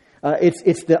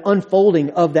 It's the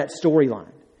unfolding of that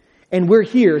storyline. And we're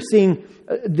here seeing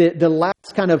the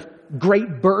last kind of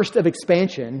great burst of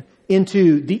expansion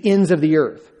into the ends of the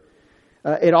earth.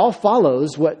 It all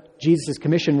follows what Jesus'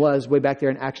 commission was way back there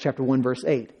in Acts chapter 1, verse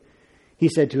 8. He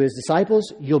said to his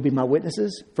disciples, you'll be my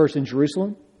witnesses, first in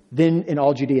Jerusalem, then in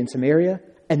all Judea and Samaria,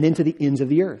 and then to the ends of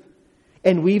the earth.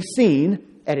 And we've seen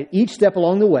at each step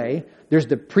along the way, there's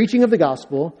the preaching of the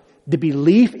gospel, the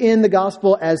belief in the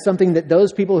gospel as something that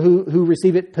those people who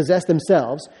receive it possess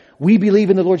themselves. We believe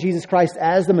in the Lord Jesus Christ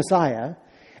as the Messiah.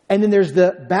 And then there's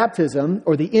the baptism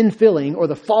or the infilling or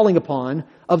the falling upon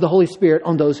of the Holy Spirit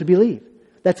on those who believe.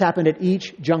 That's happened at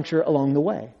each juncture along the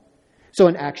way. So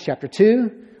in Acts chapter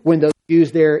 2, when those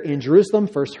Jews there in Jerusalem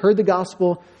first heard the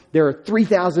gospel, there are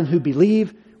 3,000 who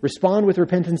believe, respond with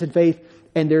repentance and faith,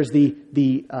 and there's the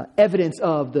evidence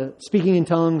of the speaking in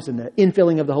tongues and the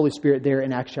infilling of the Holy Spirit there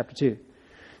in Acts chapter 2.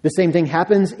 The same thing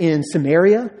happens in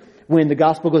Samaria when the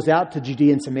gospel goes out to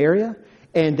Judea and Samaria.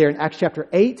 And there in Acts chapter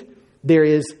 8, there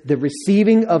is the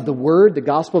receiving of the word, the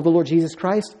gospel of the Lord Jesus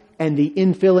Christ, and the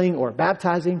infilling or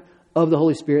baptizing of the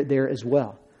Holy Spirit there as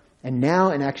well. And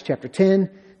now in Acts chapter 10,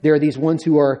 there are these ones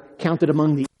who are counted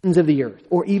among the ends of the earth,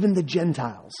 or even the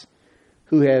Gentiles,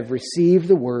 who have received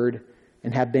the word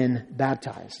and have been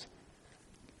baptized.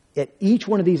 At each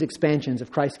one of these expansions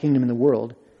of Christ's kingdom in the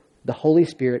world, the Holy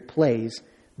Spirit plays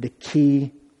the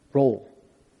key role.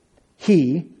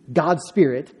 He, God's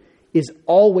Spirit, is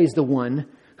always the one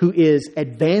who is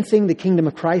advancing the kingdom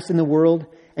of Christ in the world,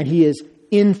 and He is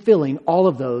infilling all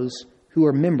of those who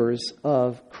are members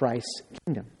of Christ's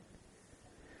kingdom.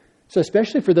 So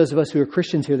especially for those of us who are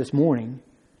Christians here this morning,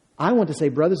 I want to say,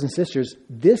 brothers and sisters,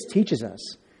 this teaches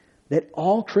us that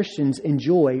all Christians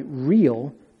enjoy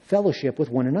real fellowship with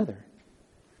one another.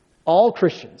 All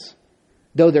Christians,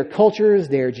 though their cultures,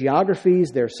 their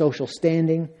geographies, their social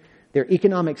standing, their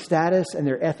economic status, and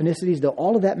their ethnicities, though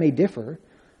all of that may differ,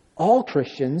 all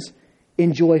Christians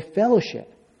enjoy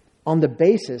fellowship on the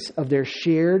basis of their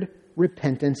shared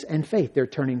repentance and faith. They're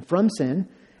turning from sin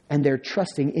and they're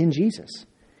trusting in Jesus.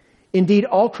 Indeed,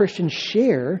 all Christians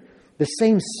share the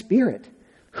same Spirit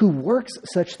who works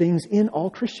such things in all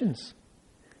Christians.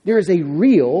 There is a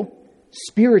real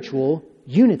spiritual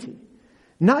unity.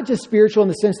 Not just spiritual in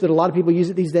the sense that a lot of people use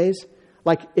it these days,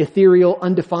 like ethereal,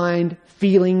 undefined,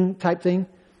 feeling type thing,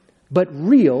 but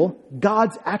real,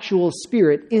 God's actual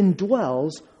Spirit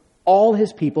indwells all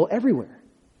His people everywhere.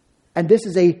 And this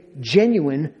is a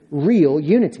genuine, real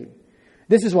unity.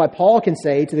 This is why Paul can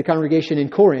say to the congregation in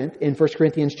Corinth, in 1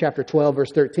 Corinthians chapter 12,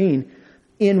 verse 13,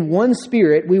 in one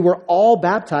Spirit we were all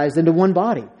baptized into one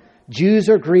body. Jews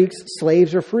or Greeks,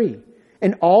 slaves or free.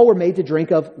 And all were made to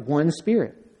drink of one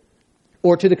Spirit.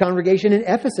 Or to the congregation in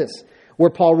Ephesus, where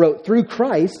Paul wrote, through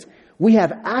Christ we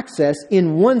have access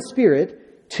in one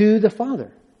Spirit to the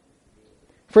Father.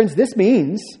 Friends, this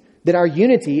means that our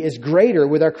unity is greater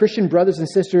with our Christian brothers and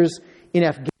sisters in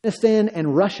Afghanistan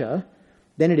and Russia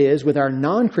than it is with our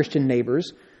non-Christian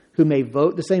neighbors who may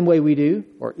vote the same way we do,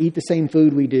 or eat the same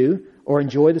food we do, or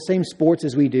enjoy the same sports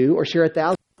as we do, or share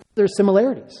 1,000 other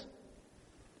similarities.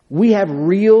 We have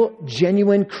real,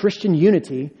 genuine Christian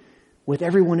unity with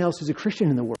everyone else who's a Christian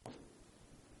in the world.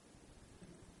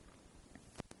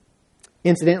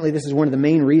 Incidentally, this is one of the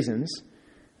main reasons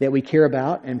that we care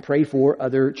about and pray for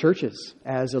other churches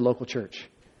as a local church.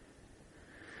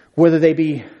 Whether they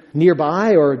be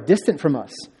nearby or distant from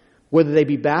us, whether they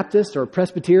be Baptist or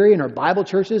Presbyterian or Bible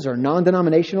churches or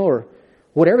non-denominational or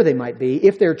whatever they might be,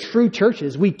 if they're true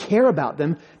churches, we care about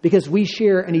them because we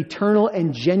share an eternal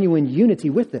and genuine unity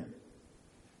with them.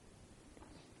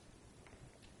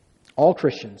 All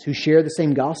Christians who share the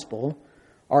same gospel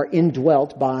are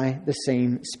indwelt by the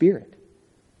same Spirit.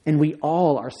 And we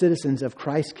all are citizens of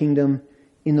Christ's kingdom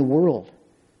in the world,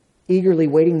 eagerly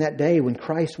waiting that day when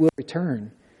Christ will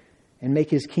return and make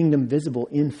His kingdom visible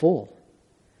in full.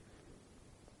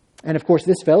 And of course,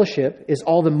 this fellowship is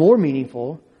all the more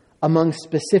meaningful among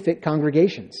specific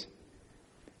congregations,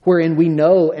 wherein we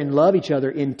know and love each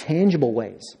other in tangible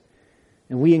ways.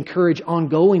 And we encourage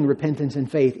ongoing repentance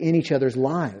and faith in each other's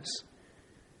lives.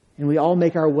 And we all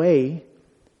make our way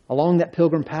along that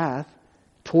pilgrim path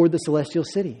toward the celestial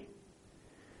city.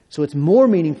 So it's more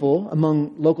meaningful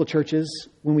among local churches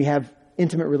when we have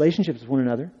intimate relationships with one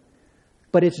another.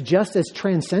 But it's just as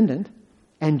transcendent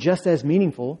and just as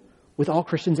meaningful with all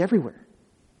Christians everywhere.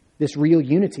 This real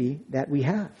unity that we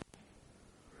have.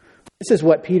 This is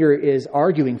what Peter is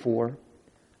arguing for,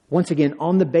 once again,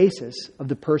 on the basis of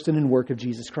the person and work of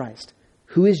Jesus Christ.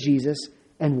 Who is Jesus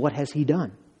and what has He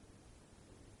done?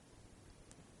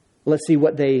 Let's see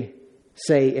what they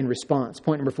say in response.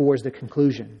 Point number 4 is the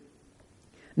conclusion.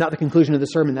 Not the conclusion of the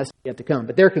sermon, that's yet to come,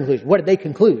 but their conclusion. What did they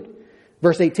conclude?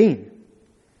 Verse 18.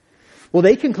 Well,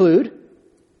 they conclude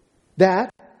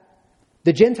that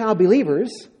the Gentile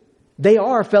believers, they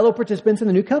are fellow participants in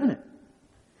the new covenant.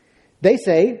 They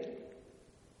say,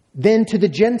 then to the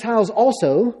Gentiles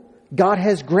also, God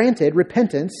has granted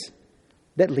repentance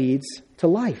that leads to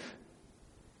life.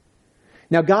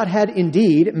 Now, God had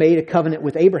indeed made a covenant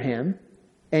with Abraham,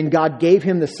 and God gave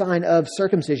him the sign of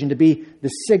circumcision to be the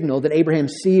signal that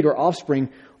Abraham's seed or offspring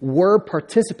were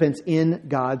participants in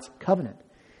God's covenant.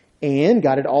 And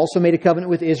God had also made a covenant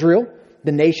with Israel,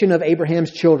 the nation of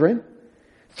Abraham's children,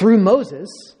 through Moses,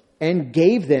 and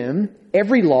gave them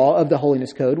every law of the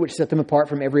holiness code, which set them apart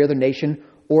from every other nation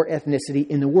or ethnicity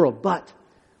in the world. But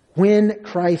when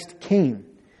Christ came,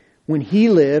 when he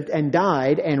lived and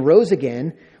died and rose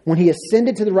again, when he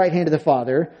ascended to the right hand of the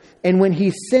Father, and when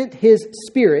he sent his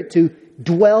Spirit to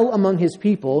dwell among his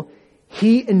people,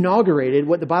 he inaugurated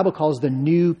what the Bible calls the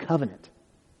new covenant.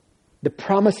 The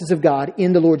promises of God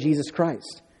in the Lord Jesus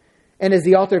Christ. And as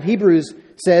the author of Hebrews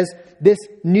says, this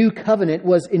new covenant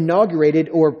was inaugurated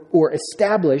or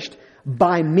established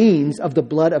by means of the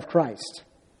blood of Christ,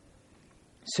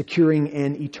 securing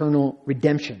an eternal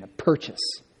redemption, a purchase,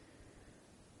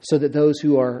 so that those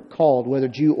who are called, whether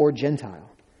Jew or Gentile,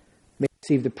 may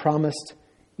receive the promised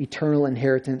eternal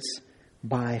inheritance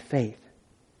by faith.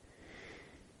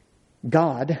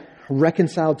 God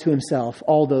reconciled to himself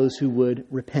all those who would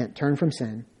repent, turn from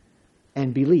sin,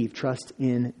 and believe, trust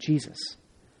in Jesus,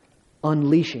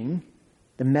 unleashing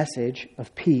the message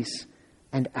of peace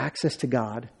and access to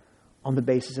God on the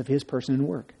basis of his person and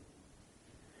work.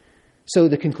 So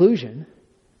the conclusion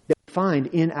that we find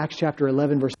in Acts chapter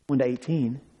 11, verse 1 to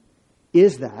 18,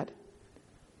 is that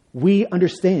we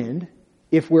understand,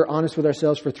 if we're honest with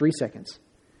ourselves for 3 seconds,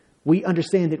 we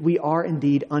understand that we are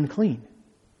indeed unclean.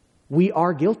 We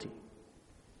are guilty.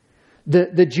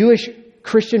 The Jewish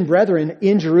Christian brethren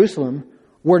in Jerusalem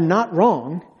were not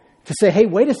wrong to say, hey,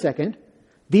 wait a second,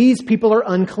 these people are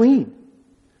unclean.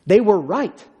 They were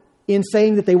right in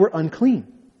saying that they were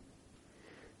unclean.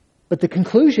 But the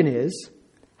conclusion is,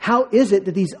 how is it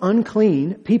that these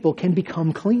unclean people can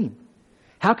become clean?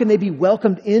 How can they be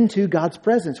welcomed into God's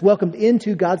presence, welcomed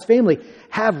into God's family,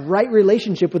 have right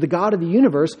relationship with the God of the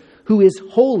universe who is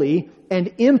holy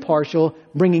and impartial,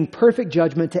 bringing perfect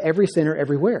judgment to every sinner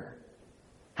everywhere?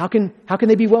 How can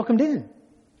they be welcomed in?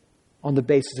 On the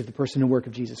basis of the person and work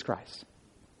of Jesus Christ.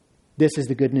 This is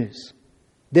the good news.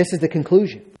 This is the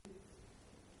conclusion.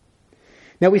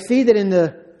 Now we see that in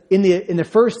the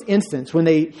first instance, when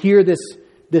they hear this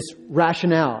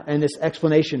rationale and this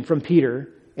explanation from Peter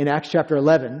in Acts chapter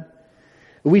 11,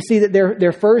 we see that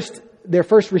their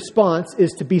first response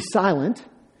is to be silent,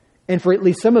 and for at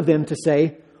least some of them to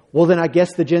say, well, then I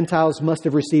guess the Gentiles must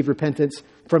have received repentance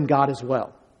from God as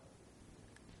well.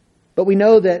 But we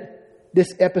know that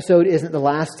this episode isn't the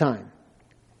last time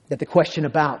that the question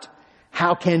about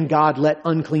how can God let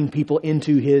unclean people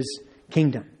into his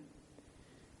kingdom,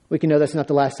 we can know that's not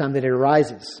the last time that it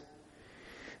arises.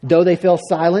 Though they fell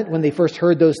silent when they first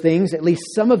heard those things, at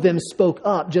least some of them spoke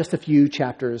up just a few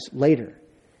chapters later.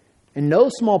 And no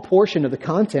small portion of the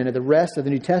content of the rest of the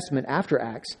New Testament after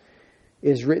Acts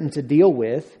is written to deal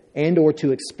with and or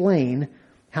to explain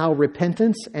how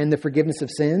repentance and the forgiveness of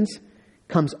sins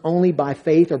comes only by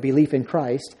faith or belief in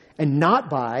Christ and not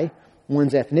by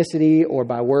one's ethnicity or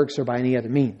by works or by any other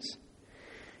means.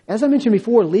 As I mentioned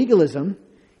before, legalism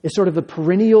is sort of the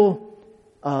perennial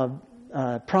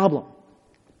problem.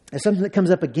 It's something that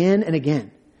comes up again and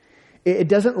again. It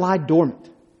doesn't lie dormant.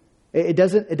 It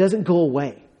doesn't go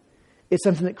away. It's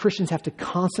something that Christians have to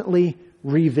constantly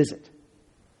revisit.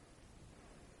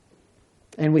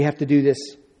 And we have to do this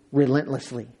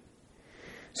relentlessly.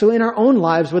 So in our own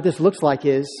lives, what this looks like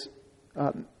is,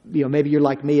 maybe you're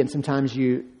like me and sometimes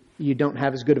you don't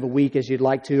have as good of a week as you'd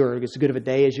like to, or as good of a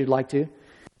day as you'd like to.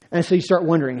 And so you start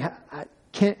wondering,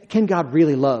 can God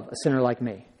really love a sinner like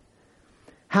me?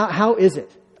 How is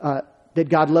it that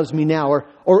God loves me now?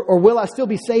 Or will I still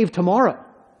be saved tomorrow?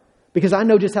 Because I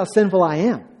know just how sinful I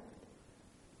am.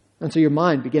 And so your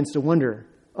mind begins to wonder,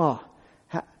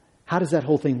 how does that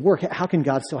whole thing work? How can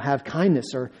God still have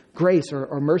kindness or grace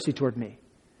or mercy toward me?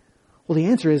 Well, the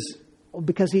answer is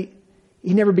because He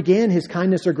never began His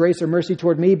kindness or grace or mercy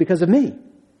toward me because of me.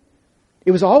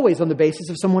 It was always on the basis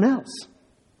of someone else.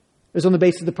 It was on the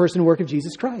basis of the person and work of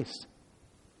Jesus Christ.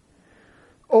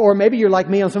 Or maybe you're like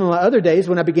me on some of my other days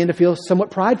when I begin to feel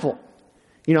somewhat prideful.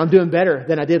 I'm doing better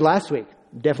than I did last week.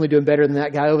 I'm definitely doing better than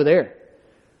that guy over there.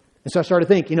 And so I started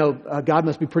to think, God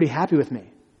must be pretty happy with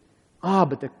me.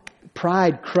 But the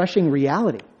pride-crushing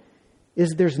reality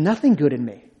is there's nothing good in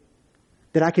me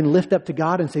that I can lift up to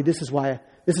God and say, this is why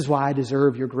I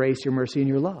deserve your grace, your mercy, and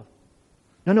your love.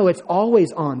 No, it's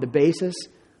always on the basis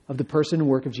of the person and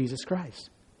work of Jesus Christ.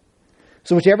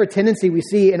 So whichever tendency we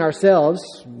see in ourselves,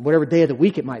 whatever day of the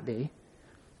week it might be,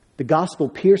 the gospel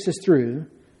pierces through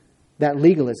that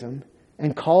legalism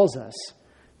and calls us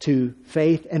to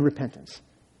faith and repentance.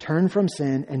 Turn from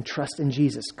sin and trust in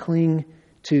Jesus. Cling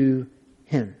to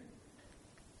Him.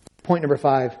 Point number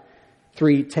 5,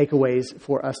 3 takeaways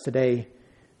for us today,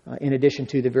 in addition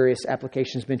to the various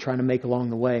applications we've been trying to make along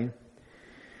the way.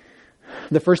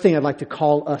 The first thing I'd like to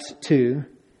call us to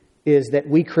is that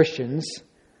we Christians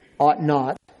ought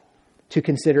not to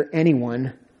consider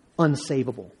anyone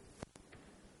unsavable.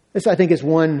 This, I think, is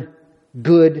one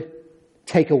good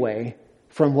takeaway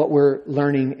from what we're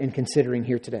learning and considering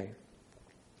here today.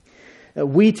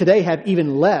 We today have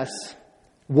even less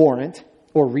warrant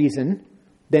or reason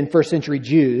than first century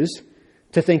Jews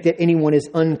to think that anyone is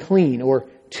unclean or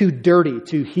too dirty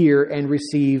to hear and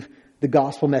receive the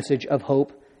gospel message of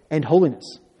hope and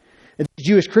holiness. The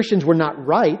Jewish Christians were not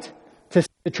right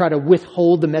to try to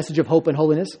withhold the message of hope and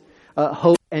holiness,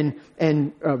 hope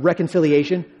and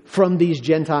reconciliation from these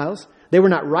Gentiles. They were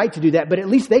not right to do that, but at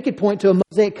least they could point to a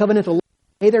Mosaic covenantal law.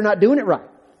 Hey, they're not doing it right.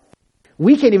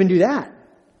 We can't even do that.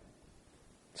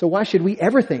 So why should we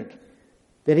ever think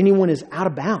that anyone is out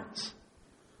of bounds,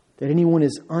 that anyone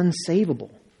is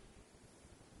unsavable?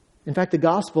 In fact, the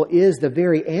gospel is the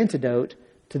very antidote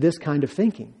to this kind of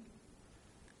thinking.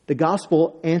 The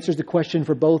gospel answers the question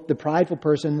for both the prideful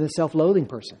person and the self-loathing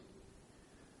person.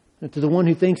 And to the one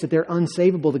who thinks that they're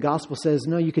unsavable, the gospel says,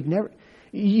 no,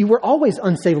 you were always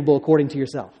unsavable according to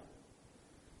yourself.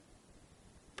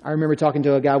 I remember talking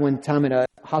to a guy one time in a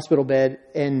hospital bed,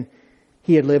 and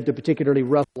he had lived a particularly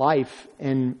rough life,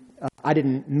 and I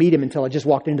didn't meet him until I just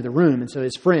walked into the room. And so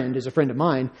his friend, who's a friend of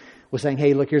mine, was saying,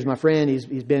 hey, look, here's my friend.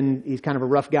 He's kind of a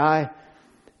rough guy.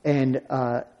 And,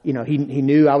 he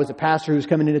knew I was a pastor who was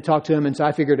coming in to talk to him. And so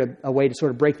I figured a way to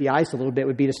sort of break the ice a little bit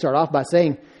would be to start off by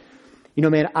saying,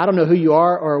 man, I don't know who you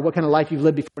are or what kind of life you've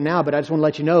lived before now, but I just want to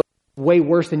let you know it's way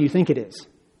worse than you think it is.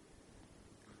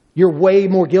 You're way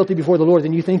more guilty before the Lord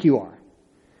than you think you are.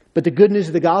 But the good news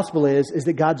of the gospel is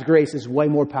that God's grace is way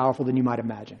more powerful than you might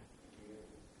imagine.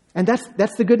 And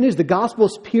that's the good news. The gospel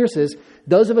pierces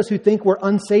those of us who think we're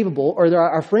unsavable or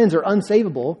our friends are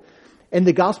unsavable. And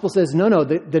the gospel says, no,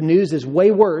 the news is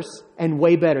way worse and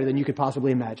way better than you could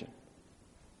possibly imagine.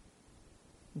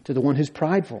 To the one who's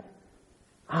prideful,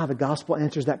 the gospel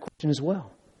answers that question as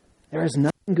well. There is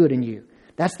nothing good in you.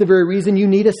 That's the very reason you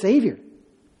need a Savior,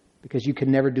 because you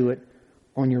can never do it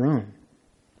on your own.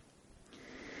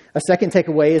 A second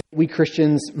takeaway is that we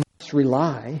Christians must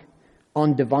rely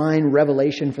on divine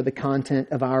revelation for the content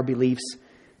of our beliefs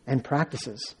and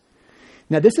practices.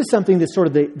 Now, this is something that's sort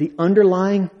of the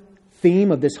underlying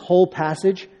theme of this whole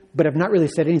passage, but I've not really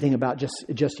said anything about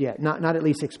just yet, not at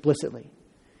least explicitly.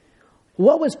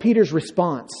 What was Peter's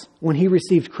response when he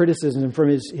received criticism from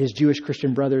his Jewish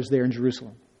Christian brothers there in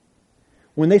Jerusalem?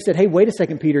 When they said, hey, wait a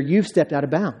second, Peter, you've stepped out of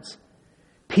bounds.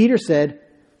 Peter said,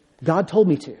 God told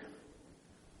me to.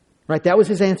 Right? That was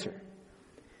his answer.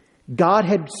 God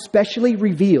had specially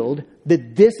revealed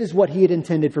that this is what He had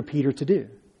intended for Peter to do.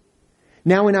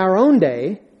 Now, in our own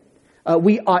day,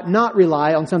 we ought not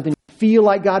rely on something we feel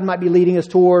like God might be leading us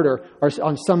toward, or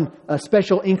on some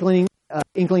special inkling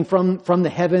from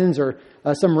the heavens, or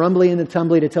some rumbly and the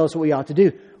tumbly to tell us what we ought to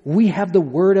do. We have the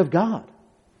Word of God,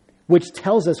 which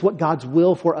tells us what God's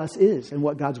will for us is and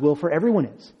what God's will for everyone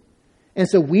is. And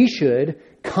so we should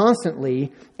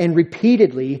constantly and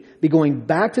repeatedly be going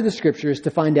back to the Scriptures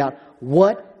to find out,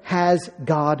 what has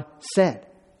God said?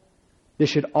 This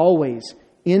should always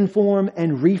inform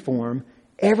and reform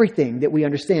everything that we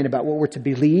understand about what we're to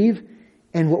believe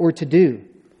and what we're to do.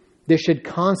 This should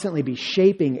constantly be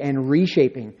shaping and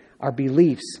reshaping our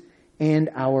beliefs and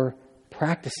our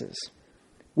practices.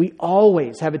 We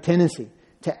always have a tendency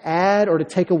to add or to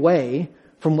take away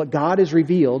from what God has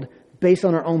revealed based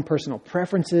on our own personal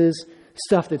preferences,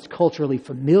 stuff that's culturally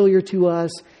familiar to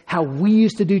us, how we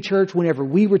used to do church whenever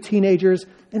we were teenagers,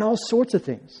 and all sorts of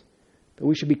things. But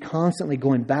we should be constantly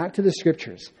going back to the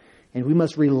Scriptures, and we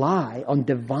must rely on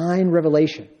divine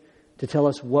revelation to tell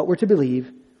us what we're to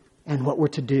believe and what we're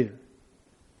to do.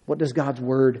 What does God's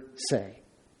Word say?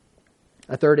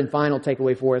 A third and final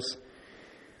takeaway for us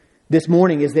this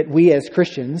morning is that we as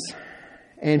Christians,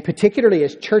 and particularly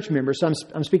as church members, so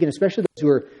I'm speaking especially those who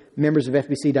are members of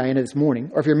FBC Diana this morning,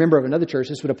 or if you're a member of another church,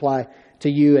 this would apply to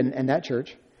you and that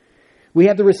church. We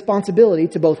have the responsibility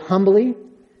to both humbly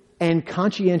and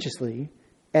conscientiously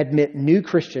admit new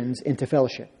Christians into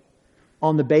fellowship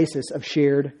on the basis of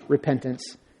shared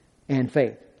repentance and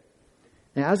faith.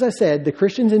 Now, as I said, the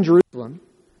Christians in Jerusalem,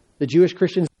 the Jewish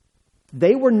Christians,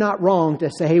 they were not wrong to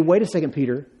say, hey, wait a second,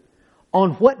 Peter.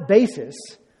 On what basis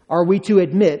are we to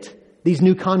admit these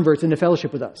new converts into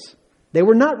fellowship with us? They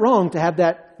were not wrong to have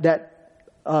that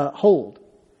hold.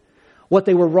 What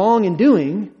they were wrong in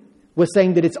doing was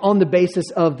saying that it's on the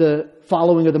basis of the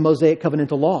following of the Mosaic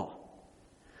covenantal law.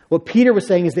 What Peter was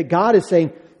saying is that God is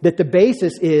saying that the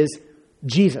basis is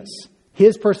Jesus,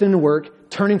 His person and work,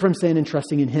 turning from sin and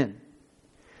trusting in Him.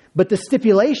 But the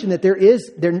stipulation that there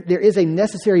is a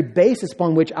necessary basis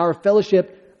upon which our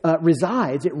fellowship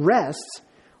resides, it rests,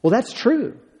 well, that's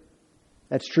true.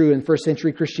 That's true in first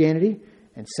century Christianity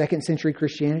and second century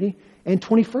Christianity and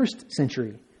 21st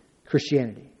century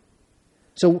Christianity.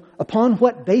 So upon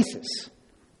what basis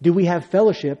do we have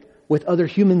fellowship with other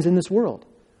humans in this world?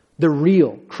 The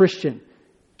real Christian,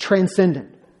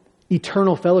 transcendent,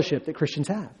 eternal fellowship that Christians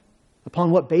have.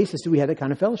 Upon what basis do we have that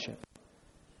kind of fellowship?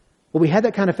 Well, we have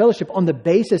that kind of fellowship on the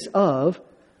basis of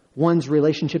one's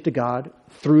relationship to God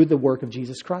through the work of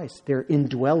Jesus Christ. They're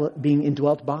being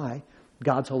indwelt by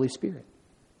God's Holy Spirit.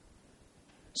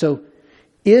 So,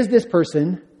 is this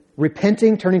person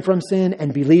repenting, turning from sin,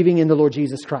 and believing in the Lord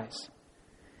Jesus Christ?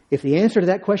 If the answer to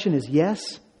that question is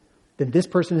yes, then this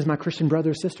person is my Christian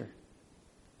brother or sister.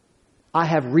 I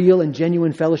have real and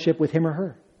genuine fellowship with him or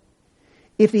her.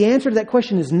 If the answer to that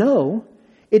question is no,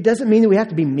 it doesn't mean that we have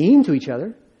to be mean to each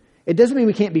other. It doesn't mean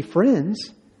we can't be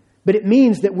friends, but it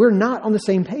means that we're not on the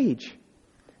same page,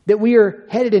 that we are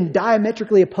headed in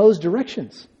diametrically opposed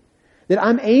directions, that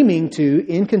I'm aiming to,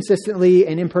 inconsistently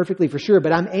and imperfectly for sure,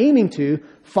 but I'm aiming to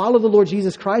follow the Lord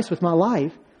Jesus Christ with my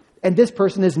life, and this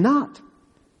person is not.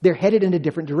 They're headed in a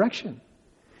different direction.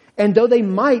 And though they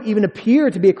might even appear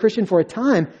to be a Christian for a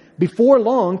time, before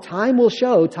long, time will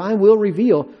show, time will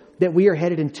reveal that we are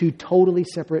headed in two totally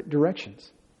separate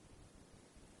directions.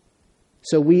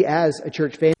 So we as a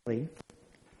church family,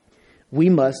 we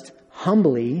must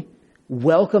humbly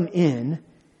welcome in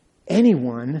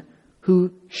anyone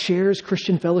who shares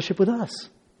Christian fellowship with us.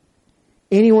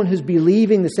 Anyone who's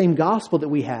believing the same gospel that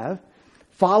we have,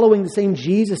 following the same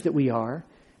Jesus that we are,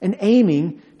 and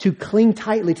aiming to cling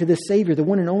tightly to this Savior, the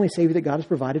one and only Savior that God has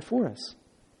provided for us.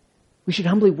 We should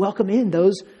humbly welcome in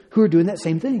those who are doing that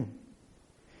same thing.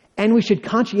 And we should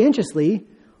conscientiously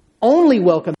only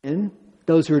welcome in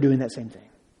those who are doing that same thing.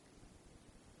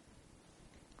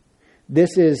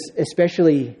 This is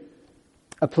especially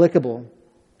applicable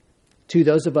to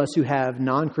those of us who have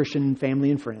non-Christian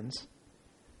family and friends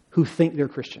who think they're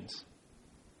Christians.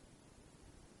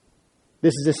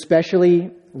 This is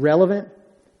especially relevant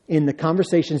in the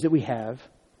conversations that we have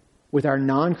with our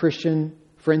non-Christian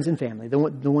friends and family, the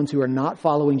ones who are not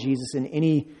following Jesus in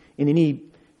any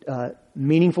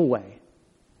meaningful way,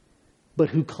 but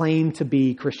who claim to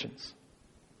be Christians.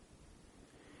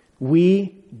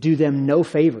 We do them no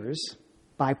favors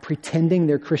by pretending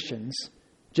they're Christians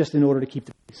just in order to keep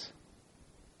the peace.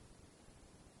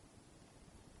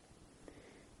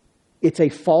 It's a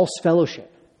false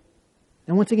fellowship.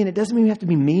 And once again, it doesn't mean we have to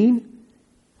be mean.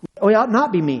 We ought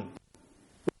not be mean.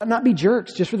 We ought not be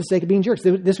jerks just for the sake of being jerks.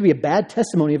 This would be a bad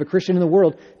testimony of a Christian in the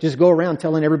world to just go around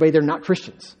telling everybody they're not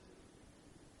Christians.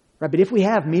 Right? But if we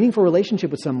have meaningful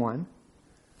relationship with someone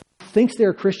who thinks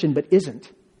they're a Christian but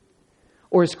isn't,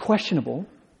 or is questionable,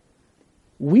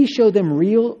 we show them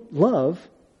real love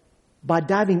by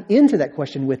diving into that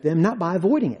question with them, not by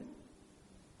avoiding it.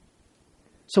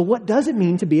 So what does it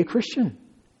mean to be a Christian?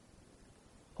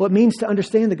 Well, it means to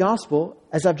understand the gospel,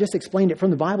 as I've just explained it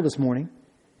from the Bible this morning,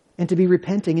 and to be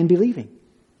repenting and believing.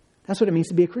 That's what it means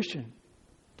to be a Christian.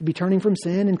 To be turning from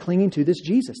sin and clinging to this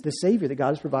Jesus, this Savior that God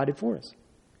has provided for us.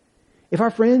 If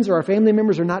our friends or our family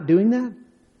members are not doing that,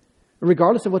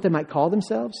 regardless of what they might call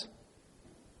themselves,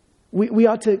 we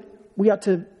ought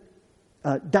to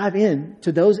dive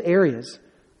into those areas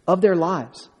of their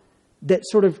lives that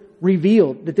sort of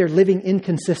reveal that they're living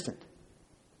inconsistent.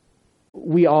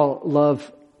 We all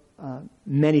love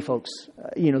many folks,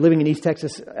 living in East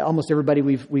Texas. Almost everybody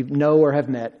we know or have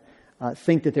met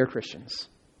think that they're Christians.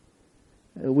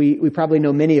 We probably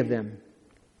know many of them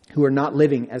who are not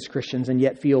living as Christians and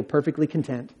yet feel perfectly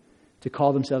content to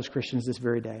call themselves Christians this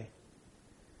very day.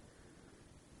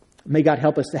 May God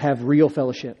help us to have real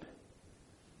fellowship,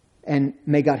 and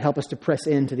may God help us to press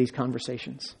into these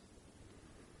conversations.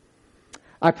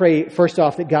 I pray, first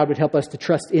off, that God would help us to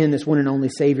trust in this one and only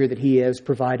Savior that He has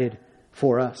provided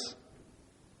for us.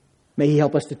 May He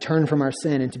help us to turn from our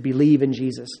sin and to believe in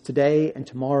Jesus today and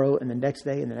tomorrow and the next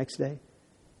day and the next day.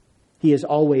 He is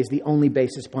always the only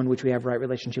basis upon which we have right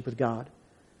relationship with God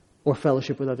or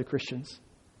fellowship with other Christians.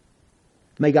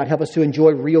 May God help us to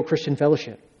enjoy real Christian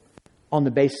fellowship on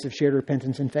the basis of shared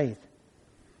repentance and faith.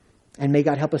 And may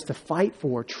God help us to fight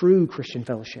for true Christian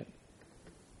fellowship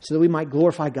so that we might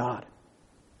glorify God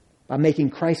by making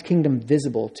Christ's kingdom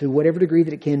visible to whatever degree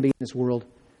that it can be in this world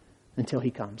until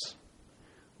He comes.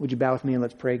 Would you bow with me and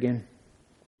let's pray again?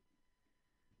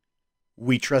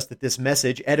 We trust that this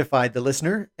message edified the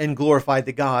listener and glorified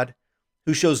the God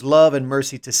who shows love and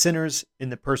mercy to sinners in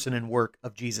the person and work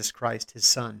of Jesus Christ, His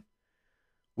Son.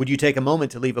 Would you take a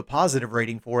moment to leave a positive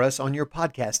rating for us on your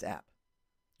podcast app?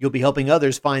 You'll be helping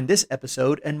others find this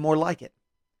episode and more like it.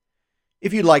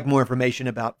 If you'd like more information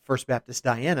about First Baptist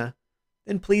Diana,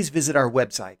 then please visit our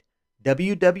website,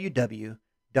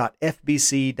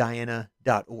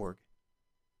 www.fbcdiana.org.